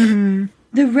stomach.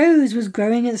 The rose was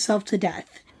growing itself to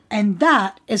death, and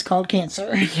that is called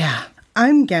cancer. Yeah.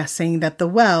 I'm guessing that the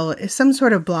well is some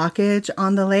sort of blockage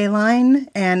on the ley line,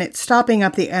 and it's stopping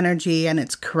up the energy and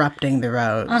it's corrupting the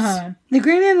roads. The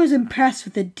Gray Man was impressed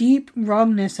with the deep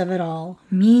wrongness of it all.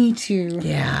 Me too.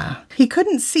 Yeah. He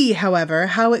couldn't see, however,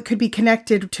 how it could be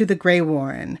connected to the Grey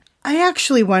Warren. I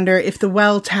actually wonder if the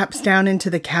well taps down into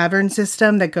the cavern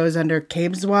system that goes under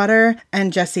Cabe's water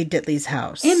and Jesse Ditley's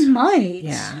house. It might.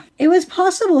 Yeah. It was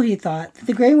possible, he thought, that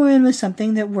the Grey Warren was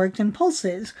something that worked in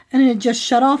pulses, and it had just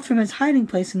shut off from its hiding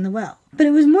place in the well. But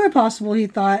it was more possible, he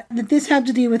thought, that this had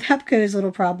to do with Hepco's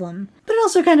little problem. But it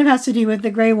also kind of has to do with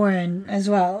the Grey Warren as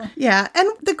well. Yeah,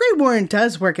 and the Grey Warren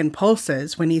does work in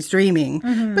pulses when he's dreaming.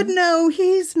 But no,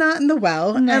 he's not in the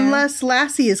well, unless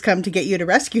Lassie has come to get you to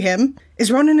rescue him.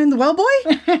 Is Ronan in the well, boy?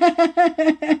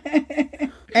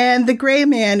 And the Gray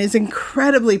Man is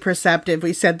incredibly perceptive.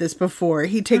 We said this before.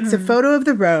 He takes a photo of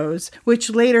the rose, which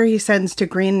later he sends to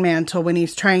Greenmantle when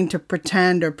he's trying to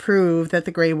pretend or prove that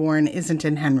the Grey Warren isn't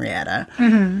in Henrietta.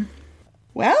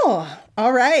 Well,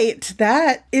 all right.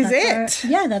 That is it.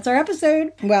 That's our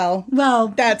episode. Well,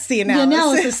 that's the analysis. The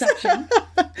analysis section.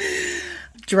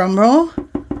 Drum roll.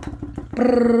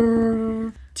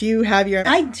 Do you have your...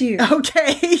 I do.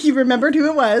 Okay, you remembered who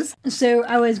it was. So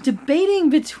I was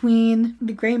debating between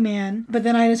the Gray Man, but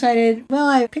then I decided, well,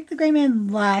 I picked the Gray Man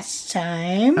last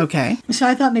time. Okay. So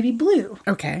I thought maybe Blue.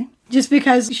 Okay. Just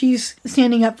because she's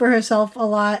standing up for herself a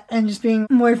lot and just being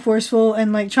more forceful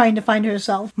and like trying to find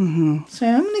herself. Mm-hmm. So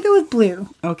I'm going to go with Blue.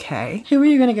 Okay. Who were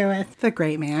you going to go with? The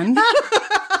Gray Man.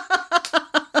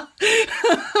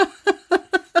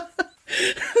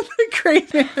 Gray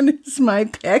Man is my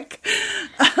pick.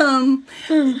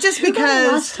 Just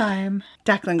because last time.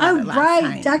 Declan got it last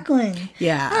time. Declan.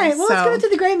 Yeah. All right, well, let's go to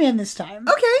the Gray Man this time.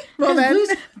 Okay. Well, then.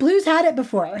 Blue's had it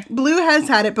before. Blue has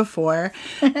had it before.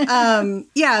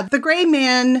 Yeah, the Gray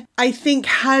Man, I think,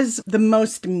 has the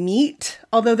most meat,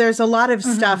 although there's a lot of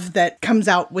stuff that comes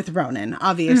out with Ronan,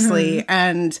 obviously,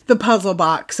 and the puzzle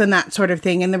box and that sort of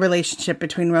thing, and the relationship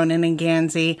between Ronan and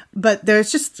Gansey. But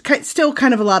there's just still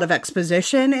kind of a lot of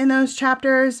exposition in those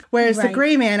chapters, whereas the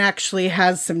Gray Man actually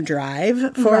has some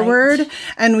drive forward,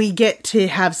 and we get to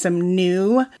have some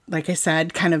new, like I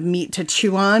said, kind of meat to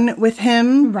chew on with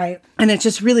him. Right. And it's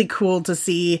just really cool to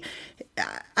see.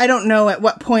 I don't know at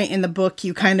what point in the book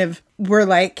you kind of were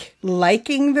like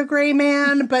liking the Gray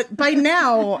Man, but by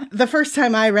now, the first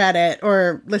time I read it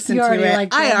or listened to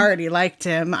it, I already liked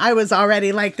him. I was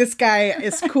already like, this guy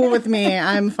is cool with me.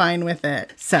 I'm fine with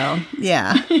it. So,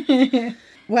 yeah.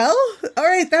 Well, all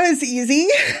right. That was easy.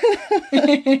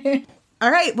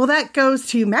 All right. Well, that goes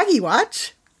to Maggie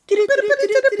Watch.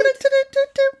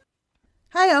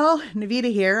 Hi all,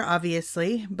 Navita here,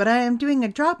 obviously, but I am doing a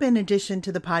drop-in addition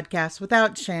to the podcast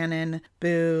without Shannon.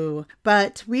 Boo.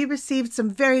 But we received some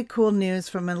very cool news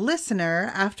from a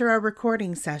listener after our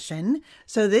recording session,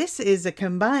 so this is a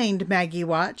combined Maggie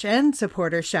Watch and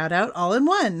supporter shout-out all in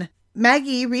one.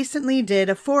 Maggie recently did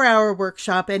a 4-hour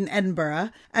workshop in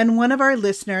Edinburgh, and one of our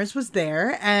listeners was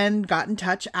there and got in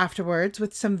touch afterwards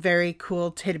with some very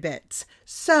cool tidbits.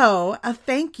 So, a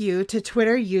thank you to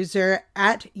Twitter user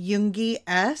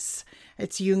 @YungiS.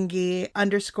 It's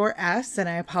Jungi_S, and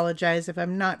I apologize if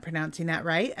I'm not pronouncing that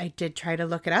right. I did try to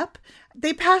look it up.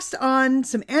 They passed on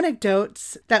some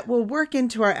anecdotes that will work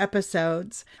into our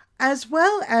episodes, as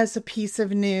well as a piece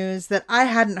of news that I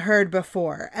hadn't heard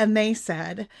before, and they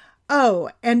said... Oh,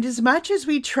 and as much as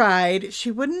we tried,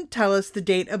 she wouldn't tell us the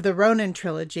date of the Ronan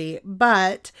trilogy,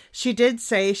 but she did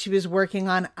say she was working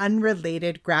on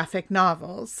unrelated graphic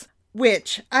novels,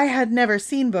 which I had never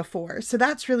seen before, so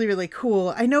that's really, really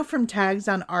cool. I know from tags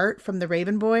on art from the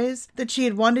Raven Boys that she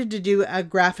had wanted to do a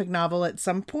graphic novel at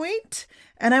some point,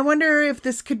 and I wonder if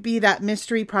this could be that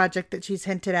mystery project that she's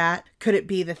hinted at. Could it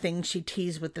be the thing she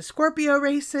teased with the Scorpio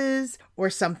races, or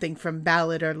something from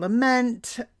Ballad or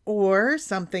Lament, or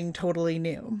something totally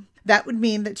new? That would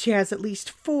mean that she has at least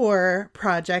 4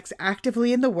 projects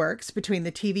actively in the works between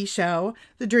the TV show,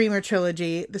 the Dreamer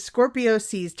trilogy, the Scorpio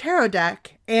Seas tarot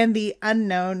deck, and the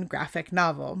Unknown graphic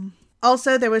novel.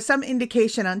 Also, there was some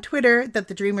indication on Twitter that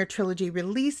the Dreamer trilogy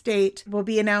release date will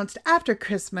be announced after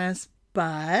Christmas,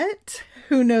 but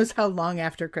who knows how long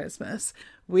after Christmas?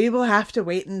 We will have to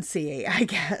wait and see, I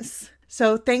guess.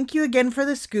 So thank you again for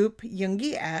the scoop,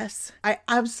 Jungi S. I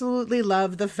absolutely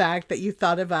love the fact that you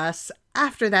thought of us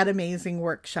after that amazing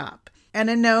workshop. And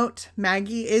a note,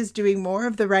 Maggie is doing more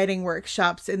of the writing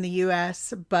workshops in the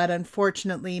US, but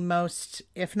unfortunately most,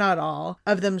 if not all,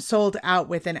 of them sold out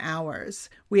within hours.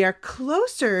 We are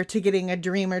closer to getting a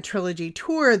Dreamer trilogy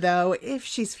tour, though, if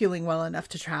she's feeling well enough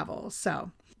to travel.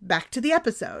 So back to the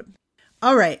episode.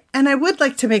 All right, and I would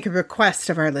like to make a request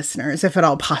of our listeners, if at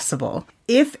all possible.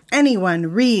 If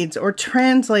anyone reads or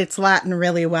translates Latin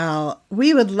really well,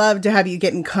 we would love to have you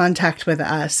get in contact with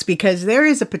us, because there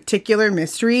is a particular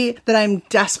mystery that I'm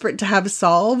desperate to have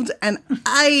solved, and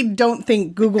I don't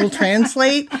think Google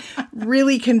Translate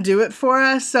really can do it for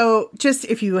us. So just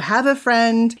if you have a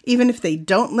friend, even if they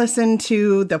don't listen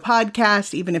to the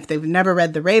podcast, even if they've never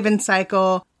read the Raven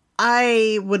Cycle,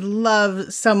 I would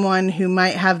love someone who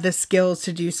might have the skills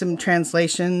to do some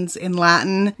translations in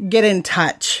Latin. Get in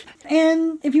touch.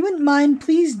 And if you wouldn't mind,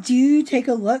 please do take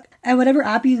a look at whatever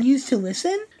app you use to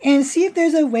listen and see if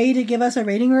there's a way to give us a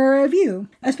rating or a review.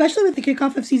 Especially with the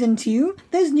kickoff of season 2,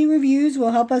 those new reviews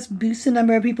will help us boost the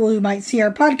number of people who might see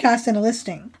our podcast in a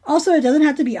listing. Also, it doesn't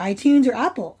have to be iTunes or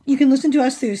Apple. You can listen to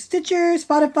us through Stitcher,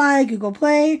 Spotify, Google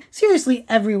Play, seriously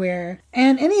everywhere.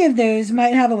 And any of those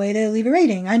might have a way to leave a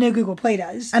rating. I know Google Play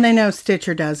does. And I know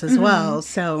Stitcher does as well,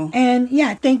 so... And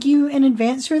yeah, thank you in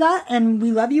advance for that, and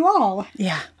we love you all.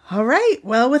 Yeah. All right.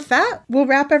 Well, with that, we'll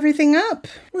wrap everything up.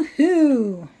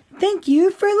 Woohoo! Thank you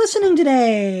for listening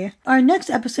today. Our next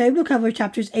episode will cover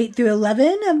chapters 8 through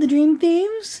 11 of The Dream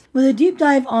Thieves, with a deep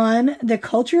dive on the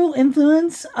cultural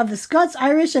influence of the Scots,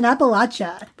 Irish, and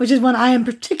Appalachia, which is one I am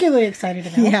particularly excited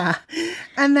about. Yeah.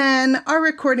 And then our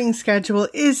recording schedule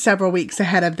is several weeks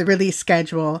ahead of the release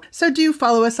schedule, so do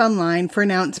follow us online for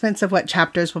announcements of what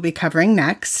chapters we'll be covering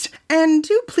next. And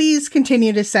do please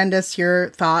continue to send us your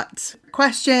thoughts,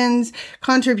 questions,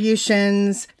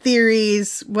 contributions,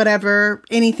 theories, whatever,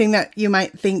 anything that you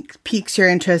might think piques your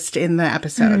interest in the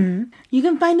episode. Mm-hmm. You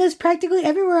can find us practically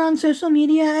everywhere on social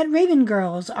media at Raven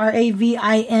Girls,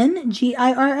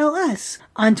 RAVINGIRLS.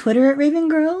 On Twitter at Raven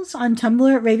Girls, on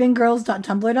Tumblr at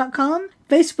ravengirls.tumblr.com,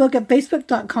 Facebook at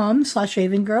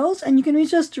facebook.com/ravengirls, and you can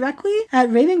reach us directly at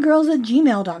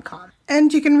ravengirls@gmail.com.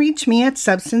 And you can reach me at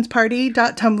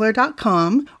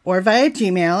substanceparty.tumblr.com or via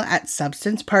Gmail at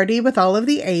substanceparty with all of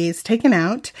the A's taken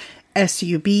out,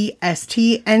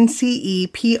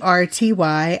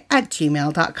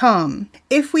 substnceparty@gmail.com.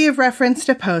 If we have referenced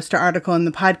a post or article in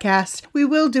the podcast, we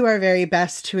will do our very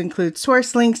best to include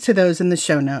source links to those in the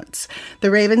show notes. The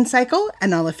Raven Cycle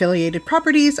and all affiliated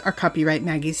properties are copyright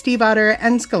Maggie Stiefvater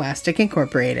and Scholastic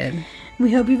Incorporated.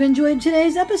 We hope you've enjoyed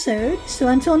today's episode, so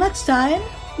until next time,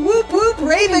 whoop whoop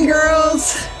Raven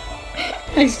Girls!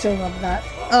 I still love that.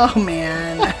 Oh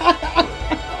man.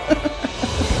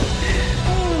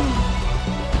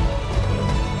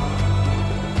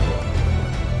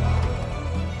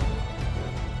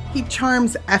 He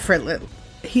charms effortless.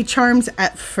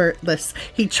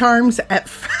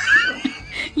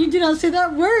 You do not say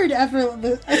that word,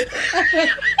 effortless.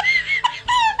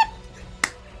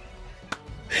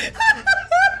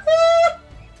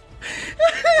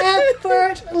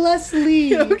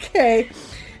 Effortlessly. Okay.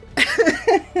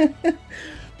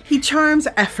 He charms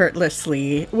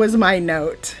effortlessly was my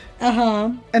note.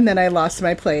 Uh-huh. And then I lost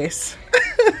my place.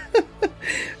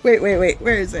 Wait.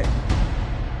 Where is it?